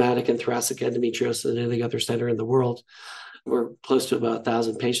diaphragmatic and thoracic endometriosis than any other center in the world. We're close to about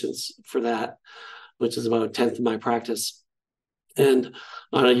 1,000 patients for that, which is about a tenth of my practice. And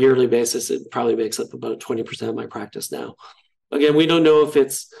on a yearly basis, it probably makes up about 20% of my practice now. Again, we don't know if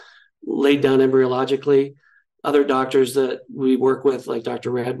it's laid down embryologically. Other doctors that we work with, like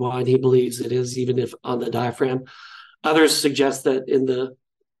Dr. Redwine, he believes it is, even if on the diaphragm. Others suggest that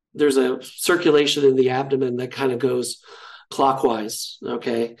there's a circulation in the abdomen that kind of goes clockwise,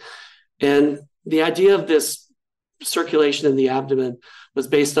 okay? And the idea of this circulation in the abdomen was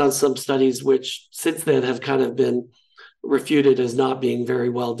based on some studies which since then have kind of been refuted as not being very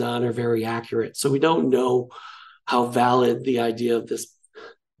well done or very accurate. So we don't know how valid the idea of this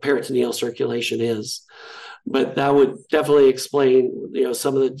peritoneal circulation is. But that would definitely explain,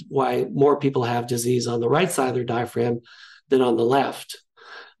 some of why more people have disease on the right side of their diaphragm than on the left.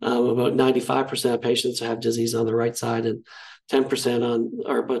 About 95% of patients have disease on the right side, and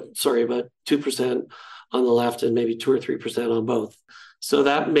 10% about 2% on the left, and maybe 2 or 3% on both. So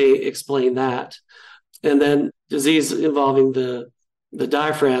that may explain that. And then disease involving the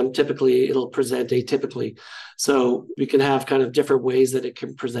diaphragm, typically it'll present atypically. So we can have kind of different ways that it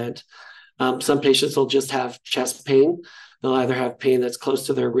can present. Some patients will just have chest pain. They'll either have pain that's close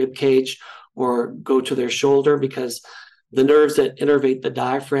to their rib cage or go to their shoulder, because the nerves that innervate the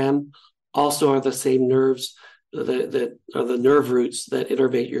diaphragm also are the same nerves that are the nerve roots that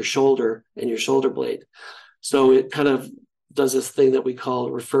innervate your shoulder and your shoulder blade. So it kind of does this thing that we call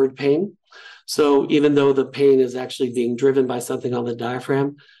referred pain. So even though the pain is actually being driven by something on the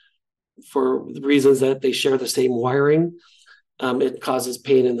diaphragm, for the reasons that they share the same wiring, it causes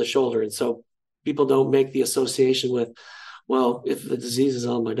pain in the shoulder. And so people don't make the association with, well, if the disease is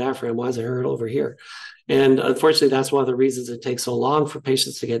on my diaphragm, why does it hurt over here? And unfortunately, that's one of the reasons it takes so long for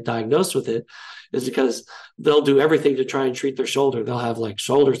patients to get diagnosed with it, is because they'll do everything to try and treat their shoulder. They'll have like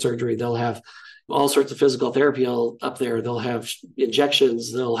shoulder surgery. They'll have all sorts of physical therapy up there. They'll have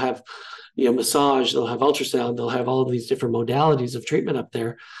injections. They'll have massage. They'll have ultrasound. They'll have all of these different modalities of treatment up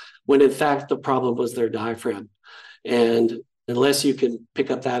there, when in fact the problem was their diaphragm. And unless you can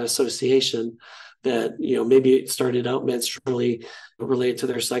pick up that association that, maybe it started out menstrually related to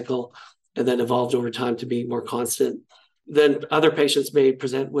their cycle and then evolved over time to be more constant, then other patients may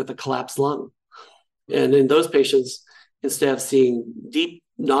present with a collapsed lung. And in those patients, instead of seeing deep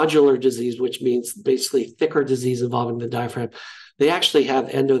nodular disease, which means basically thicker disease involving the diaphragm, they actually have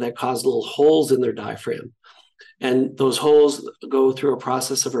endo that cause little holes in their diaphragm. And those holes go through a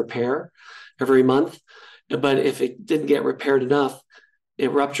process of repair every month. But if it didn't get repaired enough,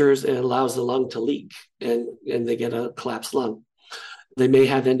 it ruptures and allows the lung to leak, and they get a collapsed lung. They may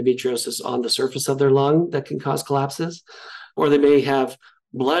have endometriosis on the surface of their lung that can cause collapses, or they may have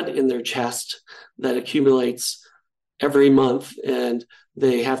blood in their chest that accumulates every month, and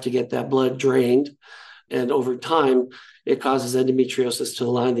they have to get that blood drained. And over time, it causes endometriosis to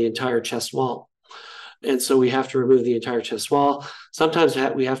line the entire chest wall. And so we have to remove the entire chest wall. Sometimes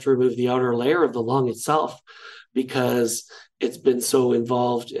we have to remove the outer layer of the lung itself because it's been so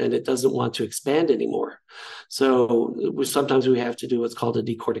involved and it doesn't want to expand anymore. So sometimes we have to do what's called a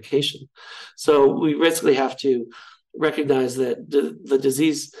decortication. So we basically have to recognize that the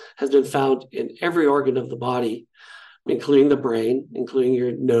disease has been found in every organ of the body, including the brain, including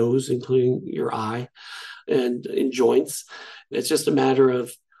your nose, including your eye, and in joints. It's just a matter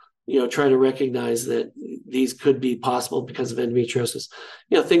of trying to recognize that these could be possible because of endometriosis.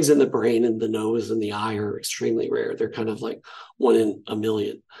 Things in the brain and the nose and the eye are extremely rare. They're kind of like 1 in a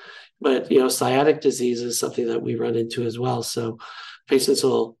million. But, sciatic disease is something that we run into as well. So patients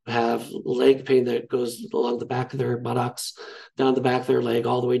will have leg pain that goes along the back of their buttocks, down the back of their leg,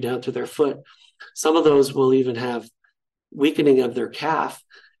 all the way down to their foot. Some of those will even have weakening of their calf,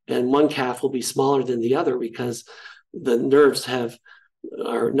 and one calf will be smaller than the other because the nerves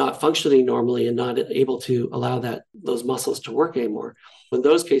are not functioning normally and not able to allow those muscles to work anymore. In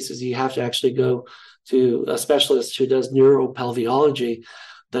those cases, you have to actually go to a specialist who does neuropelviology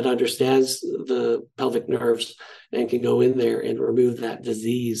that understands the pelvic nerves and can go in there and remove that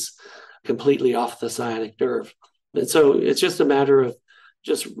disease completely off the sciatic nerve. And so it's just a matter of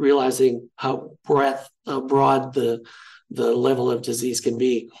just realizing how broad the level of disease can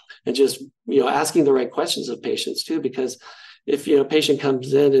be, and just asking the right questions of patients too, because if a patient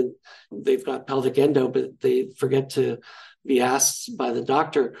comes in and they've got pelvic endo, but they forget to be asked by the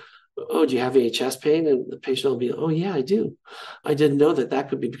doctor, "Oh, do you have any chest pain?" And the patient will be, "Oh, yeah, I do. I didn't know that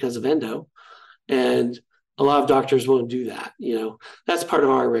could be because of endo." And a lot of doctors won't do that. That's part of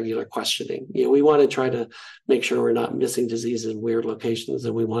our regular questioning. We want to try to make sure we're not missing disease in weird locations,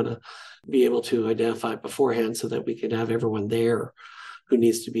 and we want to be able to identify it beforehand so that we can have everyone there who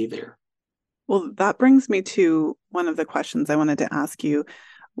needs to be there. Well, that brings me to one of the questions I wanted to ask you.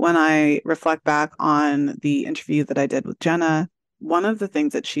 When I reflect back on the interview that I did with Jenna, one of the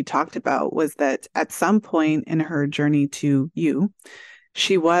things that she talked about was that at some point in her journey to you,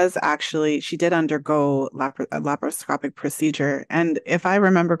 she did undergo a laparoscopic procedure. And if I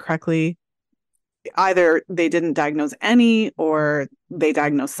remember correctly, either they didn't diagnose any or they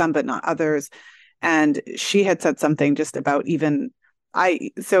diagnosed some, but not others. And she had said something just about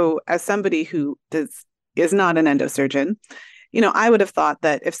so as somebody who is not an endosurgeon, I would have thought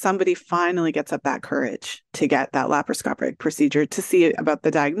that if somebody finally gets up that courage to get that laparoscopic procedure to see about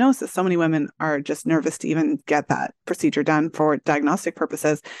the diagnosis, so many women are just nervous to even get that procedure done for diagnostic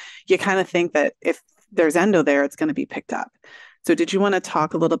purposes. You kind of think that if there's endo there, it's going to be picked up. So did you want to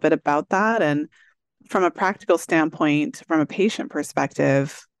talk a little bit about that? And from a practical standpoint, from a patient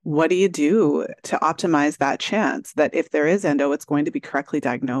perspective, what do you do to optimize that chance that if there is endo, it's going to be correctly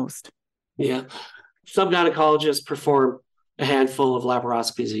diagnosed? Yeah. Some gynecologists perform a handful of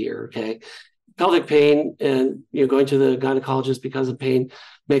laparoscopies a year. Okay. Pelvic pain and going to the gynecologist because of pain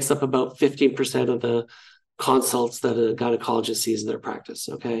makes up about 15% of the consults that a gynecologist sees in their practice.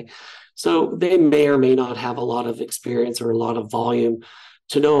 Okay. So they may or may not have a lot of experience or a lot of volume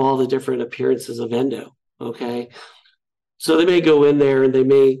to know all the different appearances of endo. Okay. So they may go in there and they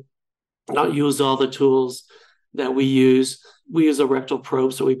may not use all the tools that we use. We use a rectal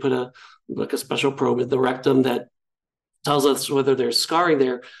probe. So we put a special probe in the rectum that tells us whether there's scarring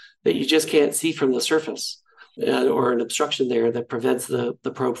there that you just can't see from the surface, or an obstruction there that prevents the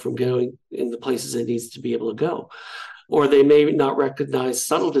probe from going in the places it needs to be able to go. Or they may not recognize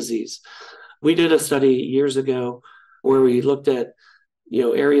subtle disease. We did a study years ago where we looked at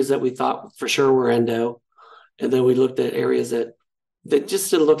areas that we thought for sure were endo. And then we looked at areas that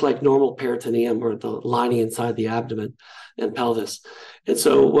just didn't look like normal peritoneum or the lining inside the abdomen and pelvis. And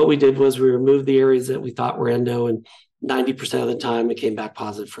so what we did was we removed the areas that we thought were endo, and 90% of the time it came back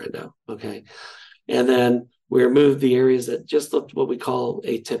positive for endo. Okay. And then we removed the areas that just looked what we call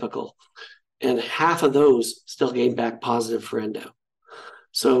atypical. And half of those still came back positive for endo.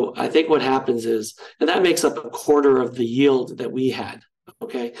 So I think what happens is, and that makes up a quarter of the yield that we had.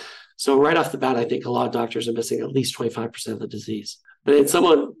 Okay. So right off the bat, I think a lot of doctors are missing at least 25% of the disease. But in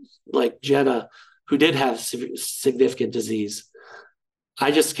someone like Jenna, who did have significant disease,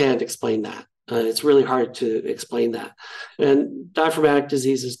 I just can't explain that. It's really hard to explain that. And diaphragmatic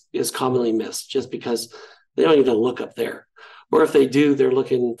disease is commonly missed just because they don't even look up there. Or if they do, they're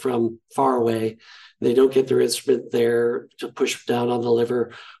looking from far away. They don't get their instrument there to push down on the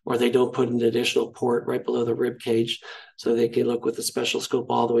liver, or they don't put an additional port right below the rib cage so they can look with a special scope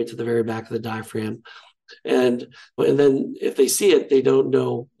all the way to the very back of the diaphragm. And then if they see it, they don't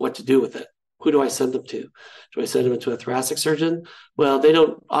know what to do with it. Who do I send them to? Do I send them to a thoracic surgeon? Well, they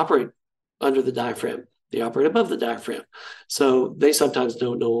don't operate under the diaphragm. They operate above the diaphragm. So they sometimes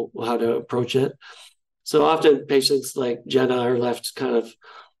don't know how to approach it. So often patients like Jenna are left kind of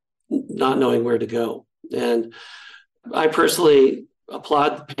not knowing where to go. And I personally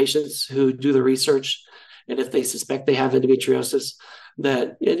applaud the patients who do the research. And if they suspect they have endometriosis,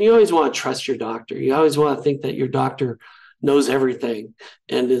 and you always want to trust your doctor. You always want to think that your doctor knows everything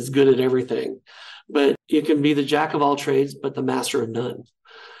and is good at everything. But you can be the jack of all trades, but the master of none,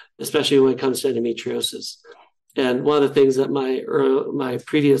 especially when it comes to endometriosis. And one of the things that my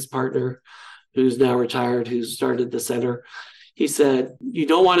previous partner, who's now retired, who started the center, he said, you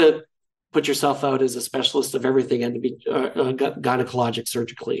don't want to put yourself out as a specialist of everything and to be gynecologic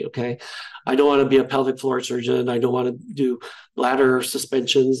surgically, okay? I don't want to be a pelvic floor surgeon. I don't want to do bladder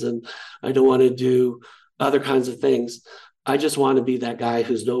suspensions, and I don't want to do other kinds of things. I just want to be that guy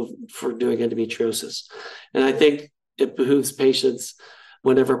who's known for doing endometriosis. And I think it behooves patients,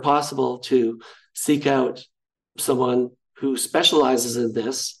 whenever possible, to seek out someone who specializes in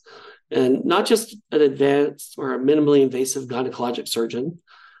this, and not just an advanced or a minimally invasive gynecologic surgeon.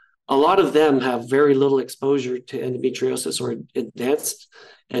 A lot of them have very little exposure to endometriosis or advanced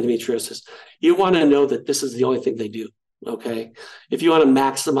endometriosis. You want to know that this is the only thing they do, okay? If you want to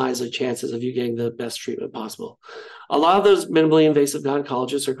maximize the chances of you getting the best treatment possible. A lot of those minimally invasive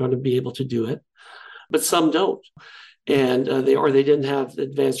gynecologists are going to be able to do it, but some don't. And they didn't have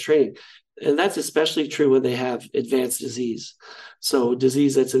advanced training. And that's especially true when they have advanced disease. So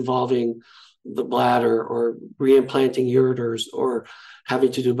disease that's involving the bladder or reimplanting ureters or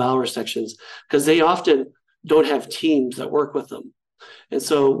having to do bowel resections, because they often don't have teams that work with them. And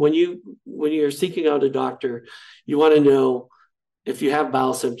so when you're seeking out a doctor, you want to know if you have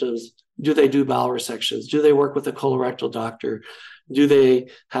bowel symptoms, do they do bowel resections? Do they work with a colorectal doctor? Do they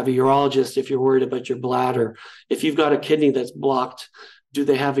have a urologist if you're worried about your bladder? If you've got a kidney that's blocked, do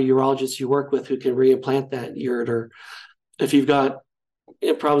they have a urologist you work with who can reimplant that ureter? If you've got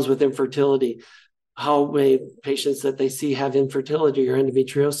problems with infertility, how many patients that they see have infertility or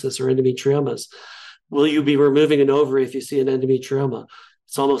endometriosis or endometriomas? Will you be removing an ovary if you see an endometrioma?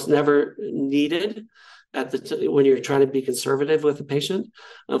 It's almost never needed when you're trying to be conservative with a patient.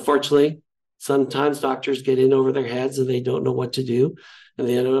 Unfortunately, sometimes doctors get in over their heads and they don't know what to do, and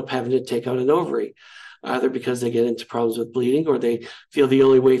they end up having to take out an ovary, either because they get into problems with bleeding or they feel the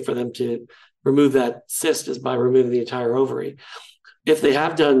only way for them to remove that cyst is by removing the entire ovary. If they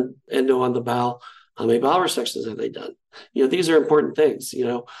have done endo on the bowel, how many bowel resections have they done? These are important things.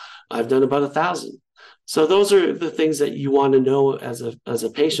 I've done about 1,000. So those are the things that you want to know as a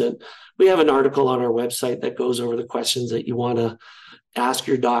patient. We have an article on our website that goes over the questions that you want to ask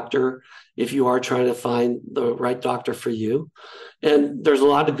your doctor if you are trying to find the right doctor for you. And there's a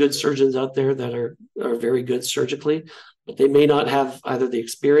lot of good surgeons out there that are very good surgically, but they may not have either the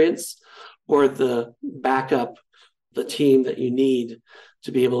experience or the backup, the team that you need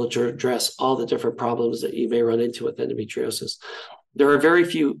to be able to address all the different problems that you may run into with endometriosis. There are very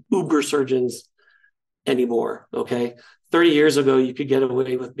few uber surgeons anymore, okay? 30 years ago, you could get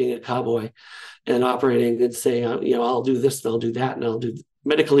away with being a cowboy and operating and saying, I'll do this and I'll do that and I'll do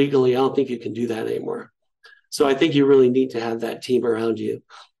medical legally. I don't think you can do that anymore. So I think you really need to have that team around you.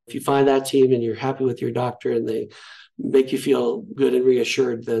 If you find that team and you're happy with your doctor and they make you feel good and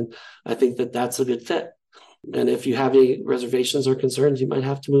reassured, then I think that that's a good fit. And if you have any reservations or concerns, you might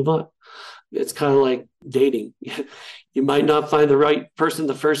have to move on. It's kind of like dating. You might not find the right person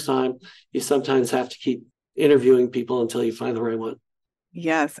the first time. You sometimes have to keep interviewing people until you find the right one.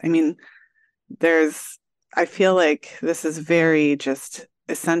 Yes. I mean, I feel like this is very just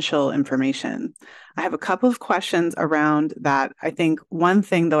essential information. I have a couple of questions around that. I think one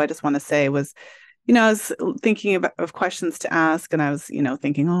thing, though, I just want to say was, I was thinking of questions to ask, and I was,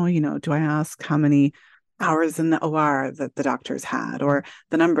 thinking, do I ask how many hours in the OR that the doctors had, or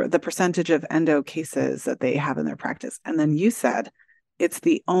the percentage of endo cases that they have in their practice? And then you said it's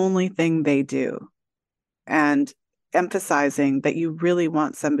the only thing they do, and emphasizing that you really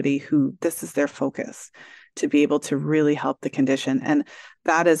want somebody who this is their focus to be able to really help the condition. And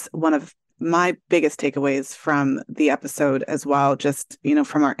that is one of my biggest takeaways from the episode as well, just,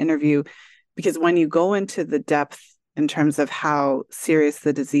 from our interview, because when you go into the depth in terms of how serious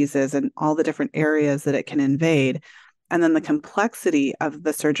the disease is and all the different areas that it can invade. And then the complexity of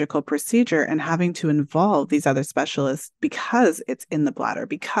the surgical procedure and having to involve these other specialists because it's in the bladder,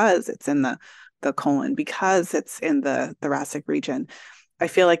 because it's in the colon, because it's in the thoracic region. I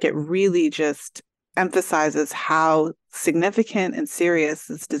feel like it really just emphasizes how significant and serious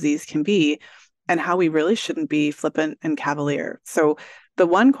this disease can be and how we really shouldn't be flippant and cavalier. So the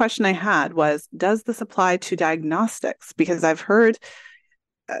one question I had was, does this apply to diagnostics? Because I've heard,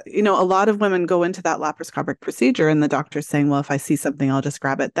 a lot of women go into that laparoscopic procedure and the doctor's saying, well, if I see something, I'll just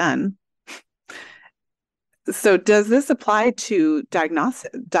grab it then. So does this apply to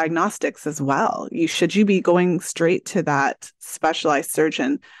diagnostics as well? Should you be going straight to that specialized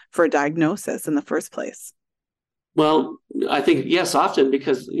surgeon for a diagnosis in the first place? Well, I think yes, often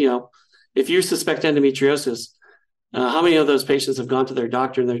because, if you suspect endometriosis, how many of those patients have gone to their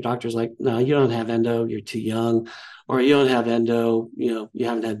doctor and their doctor's like, no, you don't have endo, you're too young, or you don't have endo, you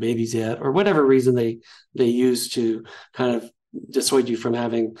haven't had babies yet, or whatever reason they use to kind of dissuade you from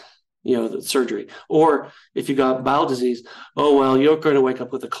having the surgery. Or if you got bowel disease, oh, well, you're going to wake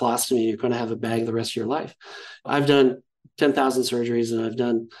up with a colostomy. You're going to have a bag the rest of your life. I've done 10,000 surgeries and I've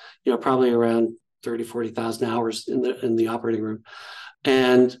done, probably around 30, 40,000 hours in the operating room.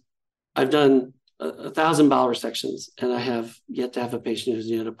 And I've done 1,000 bowel resections and I have yet to have a patient who's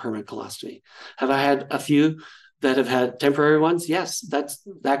needed a permanent colostomy. Have I had a few that have had temporary ones? Yes,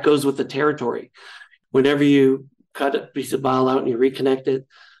 that goes with the territory. Whenever you cut a piece of bowel out and you reconnect it,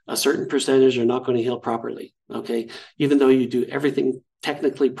 a certain percentage are not going to heal properly, okay? Even though you do everything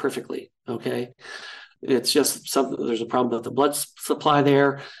technically perfectly, okay? It's just something, there's a problem with the blood supply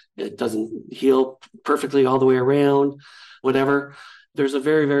there. It doesn't heal perfectly all the way around, whatever. There's a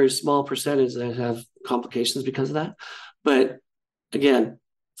very, very small percentage that have complications because of that. But again,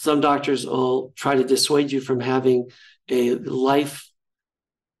 some doctors will try to dissuade you from having a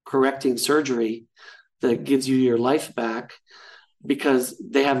life-correcting surgery that gives you your life back because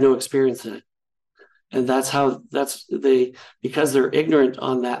they have no experience in it. And because they're ignorant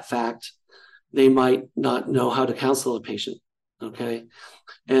on that fact, they might not know how to counsel a patient. Okay.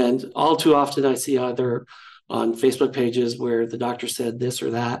 And all too often I see either on Facebook pages where the doctor said this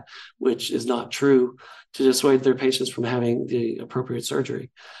or that, which is not true, to dissuade their patients from having the appropriate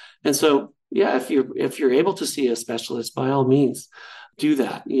surgery. And so, yeah, if you're able to see a specialist, by all means, do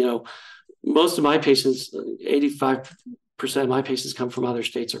that. Most of my patients, 85% of my patients come from other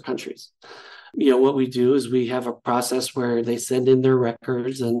states or countries. What we do is we have a process where they send in their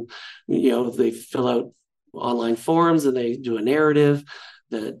records and, they fill out online forms and they do a narrative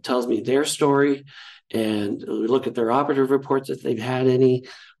that tells me their story. And we look at their operative reports if they've had any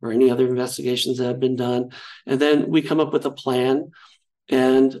or any other investigations that have been done. And then we come up with a plan.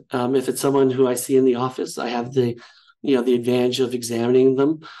 And if it's someone who I see in the office, I have the advantage of examining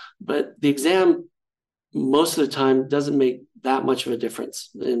them. But the exam most of the time doesn't make that much of a difference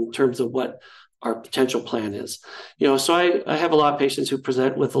in terms of what our potential plan is. So I have a lot of patients who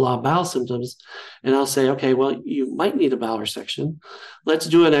present with a lot of bowel symptoms, and I'll say, okay, well, you might need a bowel resection. Let's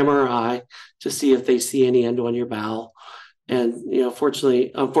do an MRI to see if they see any endo on your bowel. And,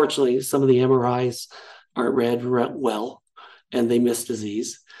 unfortunately, some of the MRIs aren't read well and they miss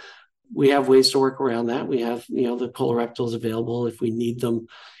disease. We have ways to work around that. We have, the colorectals available if we need them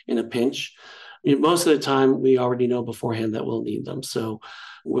in a pinch. Most of the time, we already know beforehand that we'll need them. So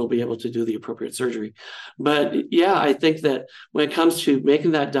we'll be able to do the appropriate surgery. But yeah, I think that when it comes to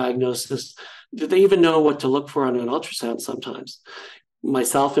making that diagnosis, do they even know what to look for on an ultrasound sometimes?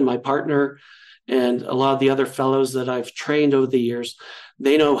 Myself and my partner and a lot of the other fellows that I've trained over the years,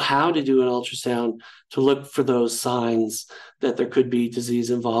 they know how to do an ultrasound to look for those signs that there could be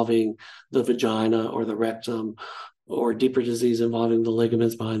disease involving the vagina or the rectum or deeper disease involving the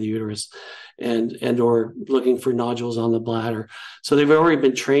ligaments behind the uterus and or looking for nodules on the bladder. So they've already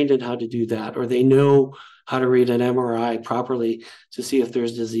been trained in how to do that, or they know how to read an MRI properly to see if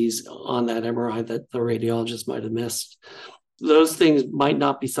there's disease on that MRI that the radiologist might have missed. Those things might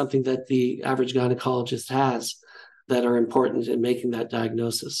not be something that the average gynecologist has that are important in making that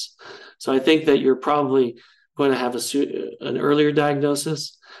diagnosis. So I think that you're probably going to have an earlier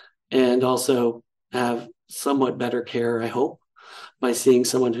diagnosis and also have somewhat better care, I hope, by seeing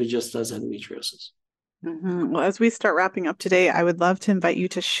someone who just does endometriosis. Mm-hmm. Well, as we start wrapping up today, I would love to invite you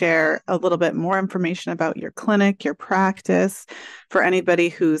to share a little bit more information about your clinic, your practice, for anybody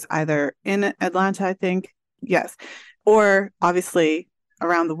who's either in Atlanta, I think, yes, or obviously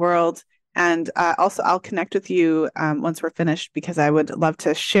around the world. And also, I'll connect with you once we're finished, because I would love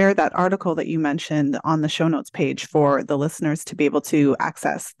to share that article that you mentioned on the show notes page for the listeners to be able to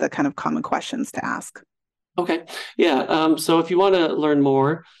access the kind of common questions to ask. Okay. Yeah. So if you want to learn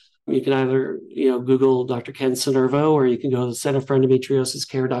more, you can either, Google Dr. Ken Sinervo, or you can go to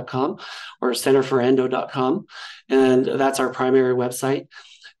centerforendometriosiscare.com or centerforendo.com. And that's our primary website.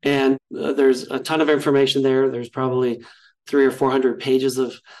 And there's a ton of information there. There's probably 300 or 400 pages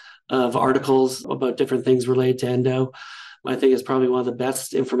of articles about different things related to endo. I think it's probably one of the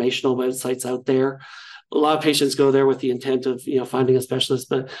best informational websites out there. A lot of patients go there with the intent of finding a specialist,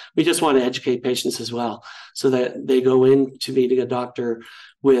 but we just want to educate patients as well, so that they go into meeting a doctor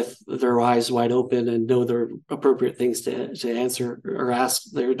with their eyes wide open and know the appropriate things to answer or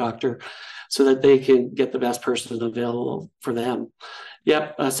ask their doctor, so that they can get the best person available for them.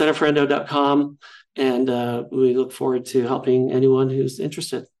 Yep, centerforendo.com, and we look forward to helping anyone who's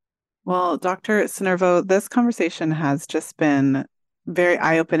interested. Well, Dr. Sinervo, this conversation has just been very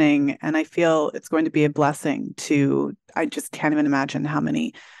eye-opening, and I feel it's going to be a blessing to, I just can't even imagine how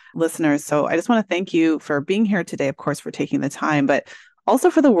many listeners. So I just want to thank you for being here today, of course, for taking the time, but also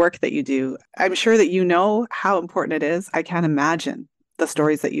for the work that you do. I'm sure that you know how important it is. I can't imagine the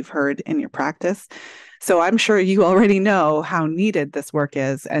stories that you've heard in your practice. So I'm sure you already know how needed this work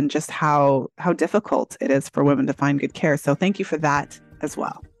is and just how difficult it is for women to find good care. So thank you for that as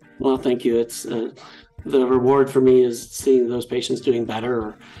well. Well, thank you. It's the reward for me is seeing those patients doing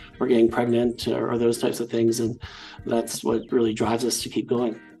better, or getting pregnant, or those types of things. And that's what really drives us to keep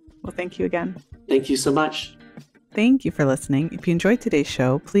going. Well, thank you again. Thank you so much. Thank you for listening. If you enjoyed today's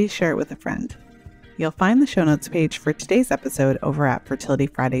show, please share it with a friend. You'll find the show notes page for today's episode over at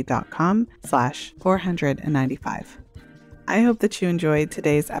fertilityfriday.com/495. I hope that you enjoyed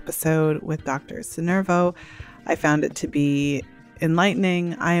today's episode with Dr. Sinervo. I found it to be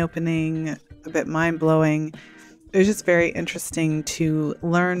enlightening, eye-opening, a bit mind-blowing. It was just very interesting to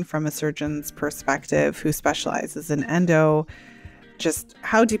learn from a surgeon's perspective who specializes in endo, just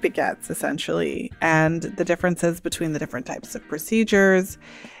how deep it gets, essentially, and the differences between the different types of procedures,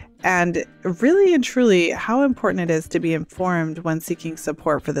 and really and truly how important it is to be informed when seeking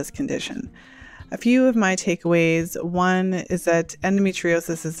support for this condition. A few of my takeaways. One is that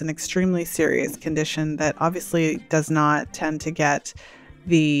endometriosis is an extremely serious condition that obviously does not tend to get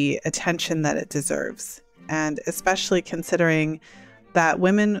the attention that it deserves. And especially considering that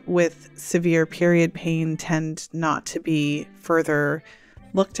women with severe period pain tend not to be further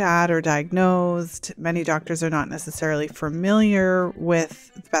looked at or diagnosed. Many doctors are not necessarily familiar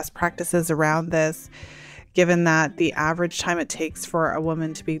with the best practices around this, given that the average time it takes for a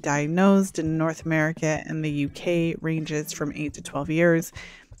woman to be diagnosed in North America and the UK ranges from 8 to 12 years.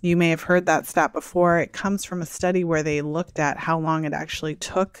 You may have heard that stat before. It comes from a study where they looked at how long it actually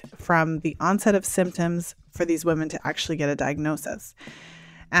took from the onset of symptoms for these women to actually get a diagnosis.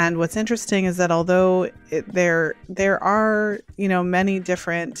 And what's interesting is that although there are, many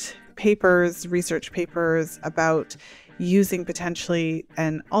different papers, research papers about using potentially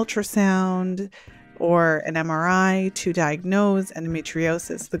an ultrasound or an MRI to diagnose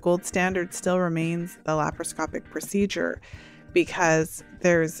endometriosis, the gold standard still remains the laparoscopic procedure, because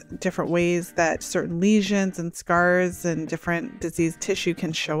there's different ways that certain lesions and scars and different diseased tissue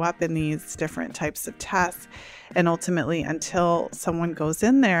can show up in these different types of tests. And ultimately, until someone goes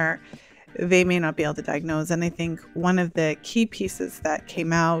in there, they may not be able to diagnose. And I think one of the key pieces that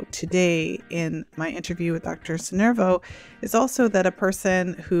came out today in my interview with Dr. Sinervo is also that a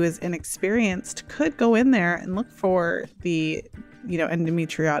person who is inexperienced could go in there and look for the,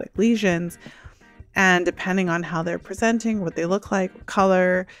 endometriotic lesions. And depending on how they're presenting, what they look like,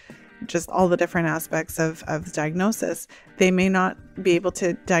 color, just all the different aspects of diagnosis, they may not be able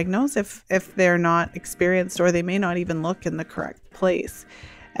to diagnose if they're not experienced, or they may not even look in the correct place.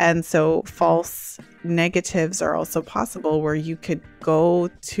 And so false negatives are also possible, where you could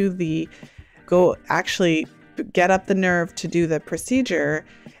actually get up the nerve to do the procedure,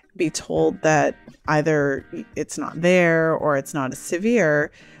 be told that either it's not there or it's not as severe.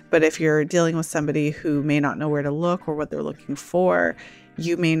 But if you're dealing with somebody who may not know where to look or what they're looking for,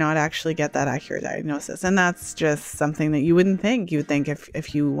 you may not actually get that accurate diagnosis. And that's just something that you wouldn't think. You would think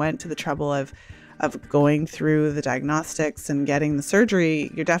if you went to the trouble of going through the diagnostics and getting the surgery,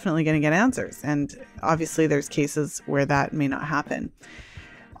 you're definitely going to get answers. And obviously there's cases where that may not happen.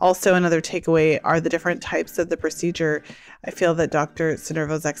 Also, another takeaway are the different types of the procedure. I feel that Dr.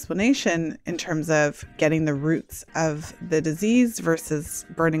 Sinervo's explanation in terms of getting the roots of the disease versus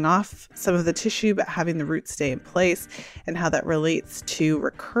burning off some of the tissue, but having the roots stay in place, and how that relates to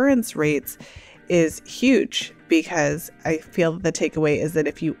recurrence rates is huge, because I feel the takeaway is that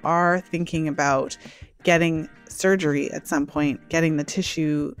if you are thinking about getting surgery at some point, getting the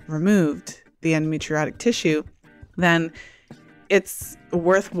tissue removed, the endometriotic tissue, then it's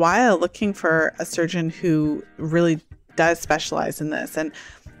worthwhile looking for a surgeon who really does specialize in this. And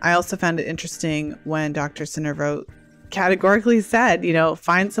I also found it interesting when Dr. Sinervo categorically said,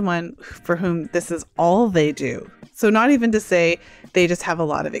 find someone for whom this is all they do. So not even to say they just have a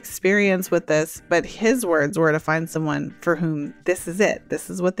lot of experience with this, but his words were to find someone for whom this is it. This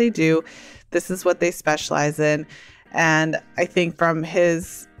is what they do. This is what they specialize in. And I think from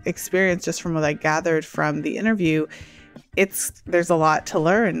his experience, just from what I gathered from the interview, there's a lot to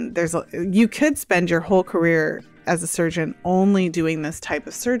learn. You could spend your whole career as a surgeon only doing this type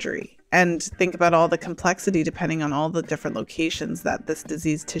of surgery, and think about all the complexity depending on all the different locations that this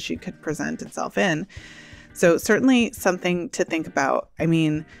diseased tissue could present itself in. So certainly something to think about. I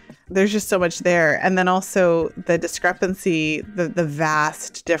mean, there's just so much there. And then also the discrepancy, the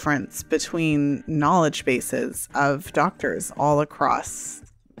vast difference between knowledge bases of doctors all across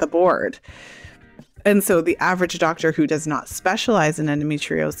the board. And so the average doctor who does not specialize in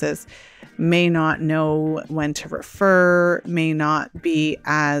endometriosis may not know when to refer, may not be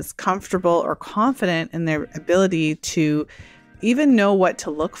as comfortable or confident in their ability to even know what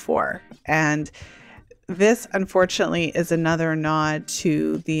to look for. And this, unfortunately, is another nod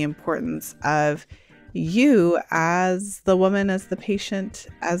to the importance of you as the woman, as the patient,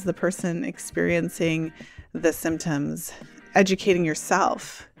 as the person experiencing the symptoms, educating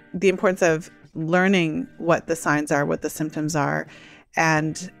yourself, the importance of learning what the signs are, what the symptoms are,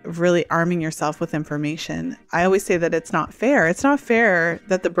 and really arming yourself with information. I always say that it's not fair. It's not fair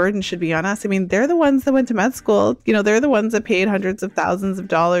that the burden should be on us. I mean, they're the ones that went to med school. They're the ones that paid hundreds of thousands of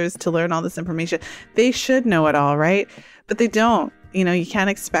dollars to learn all this information. They should know it all, right? But they don't. You can't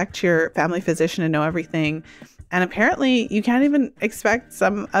expect your family physician to know everything. And apparently you can't even expect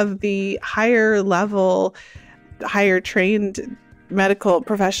some of the higher level, higher trained medical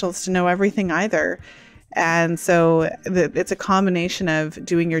professionals to know everything either. And so it's a combination of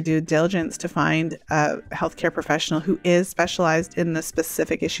doing your due diligence to find a healthcare professional who is specialized in the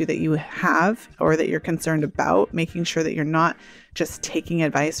specific issue that you have or that you're concerned about, making sure that you're not just taking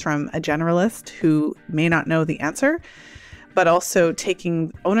advice from a generalist who may not know the answer, but also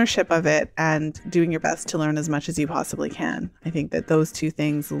taking ownership of it and doing your best to learn as much as you possibly can. I think that those two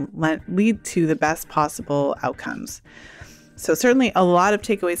things lead to the best possible outcomes. So certainly a lot of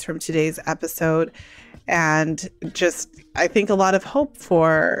takeaways from today's episode, and just, I think, a lot of hope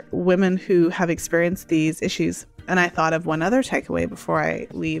for women who have experienced these issues. And I thought of one other takeaway before I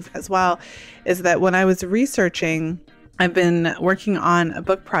leave as well, is that when I was researching, I've been working on a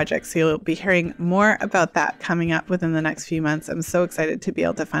book project, so you'll be hearing more about that coming up within the next few months. I'm so excited to be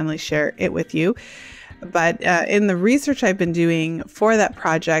able to finally share it with you. But in the research I've been doing for that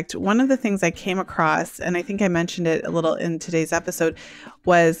project, one of the things I came across, and I think I mentioned it a little in today's episode,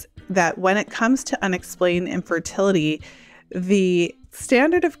 was that when it comes to unexplained infertility, the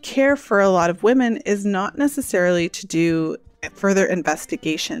standard of care for a lot of women is not necessarily to do further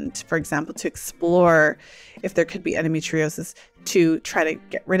investigation, for example, to explore if there could be endometriosis, to try to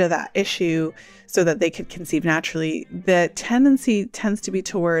get rid of that issue so that they could conceive naturally. The tendency tends to be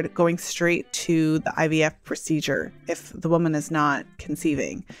toward going straight to the IVF procedure if the woman is not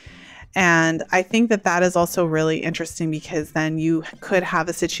conceiving. And I think that that is also really interesting, because then you could have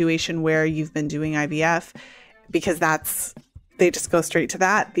a situation where you've been doing IVF, because they just go straight to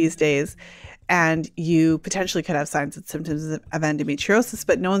that these days. And you potentially could have signs and symptoms of endometriosis,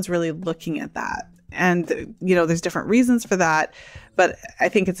 but no one's really looking at that. And, there's different reasons for that, but I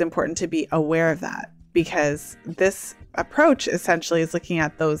think it's important to be aware of that, because this approach essentially is looking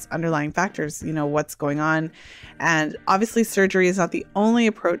at those underlying factors, what's going on. And obviously surgery is not the only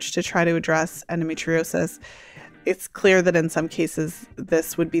approach to try to address endometriosis. It's clear that in some cases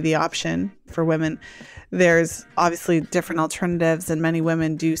this would be the option for women. There's obviously different alternatives, and many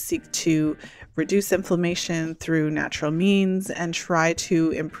women do seek to reduce inflammation through natural means and try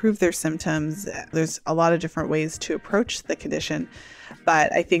to improve their symptoms. There's a lot of different ways to approach the condition,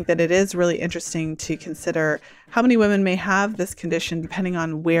 but I think that it is really interesting to consider how many women may have this condition, depending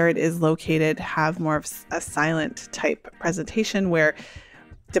on where it is located, have more of a silent type presentation where,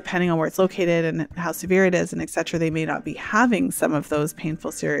 depending on where it's located and how severe it is and et cetera, they may not be having some of those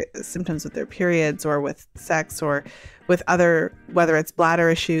painful symptoms with their periods or with sex or with other, whether it's bladder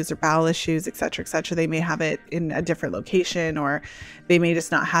issues or bowel issues, et cetera, they may have it in a different location, or they may just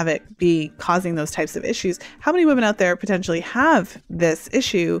not have it be causing those types of issues. How many women out there potentially have this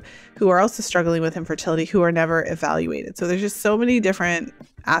issue who are also struggling with infertility, who are never evaluated? So there's just so many different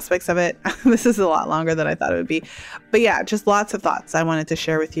aspects of it. This is a lot longer than I thought it would be. But yeah, just lots of thoughts I wanted to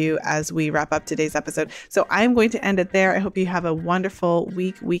share with you as we wrap up today's episode. So I'm going to end it there. I hope you have a wonderful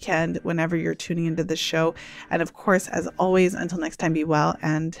weekend whenever you're tuning into the show. And of course, as As always, until next time, be well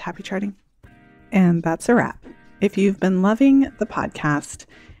and happy charting. And that's a wrap. If you've been loving the podcast,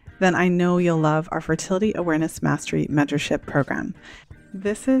 then I know you'll love our Fertility Awareness Mastery Mentorship Program.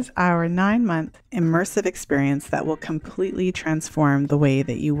 This is our 9-month immersive experience that will completely transform the way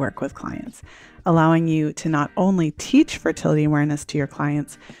that you work with clients, allowing you to not only teach fertility awareness to your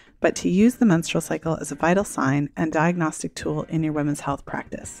clients, but to use the menstrual cycle as a vital sign and diagnostic tool in your women's health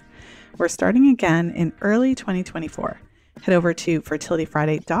practice. We're starting again in early 2024. Head over to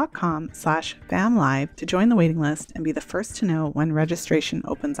fertilityfriday.com/BAMLive to join the waiting list and be the first to know when registration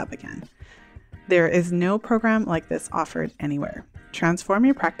opens up again. There is no program like this offered anywhere. Transform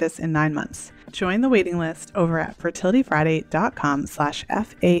your practice in 9 months. Join the waiting list over at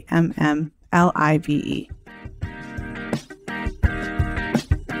fertilityfriday.com/FAMMLIVE.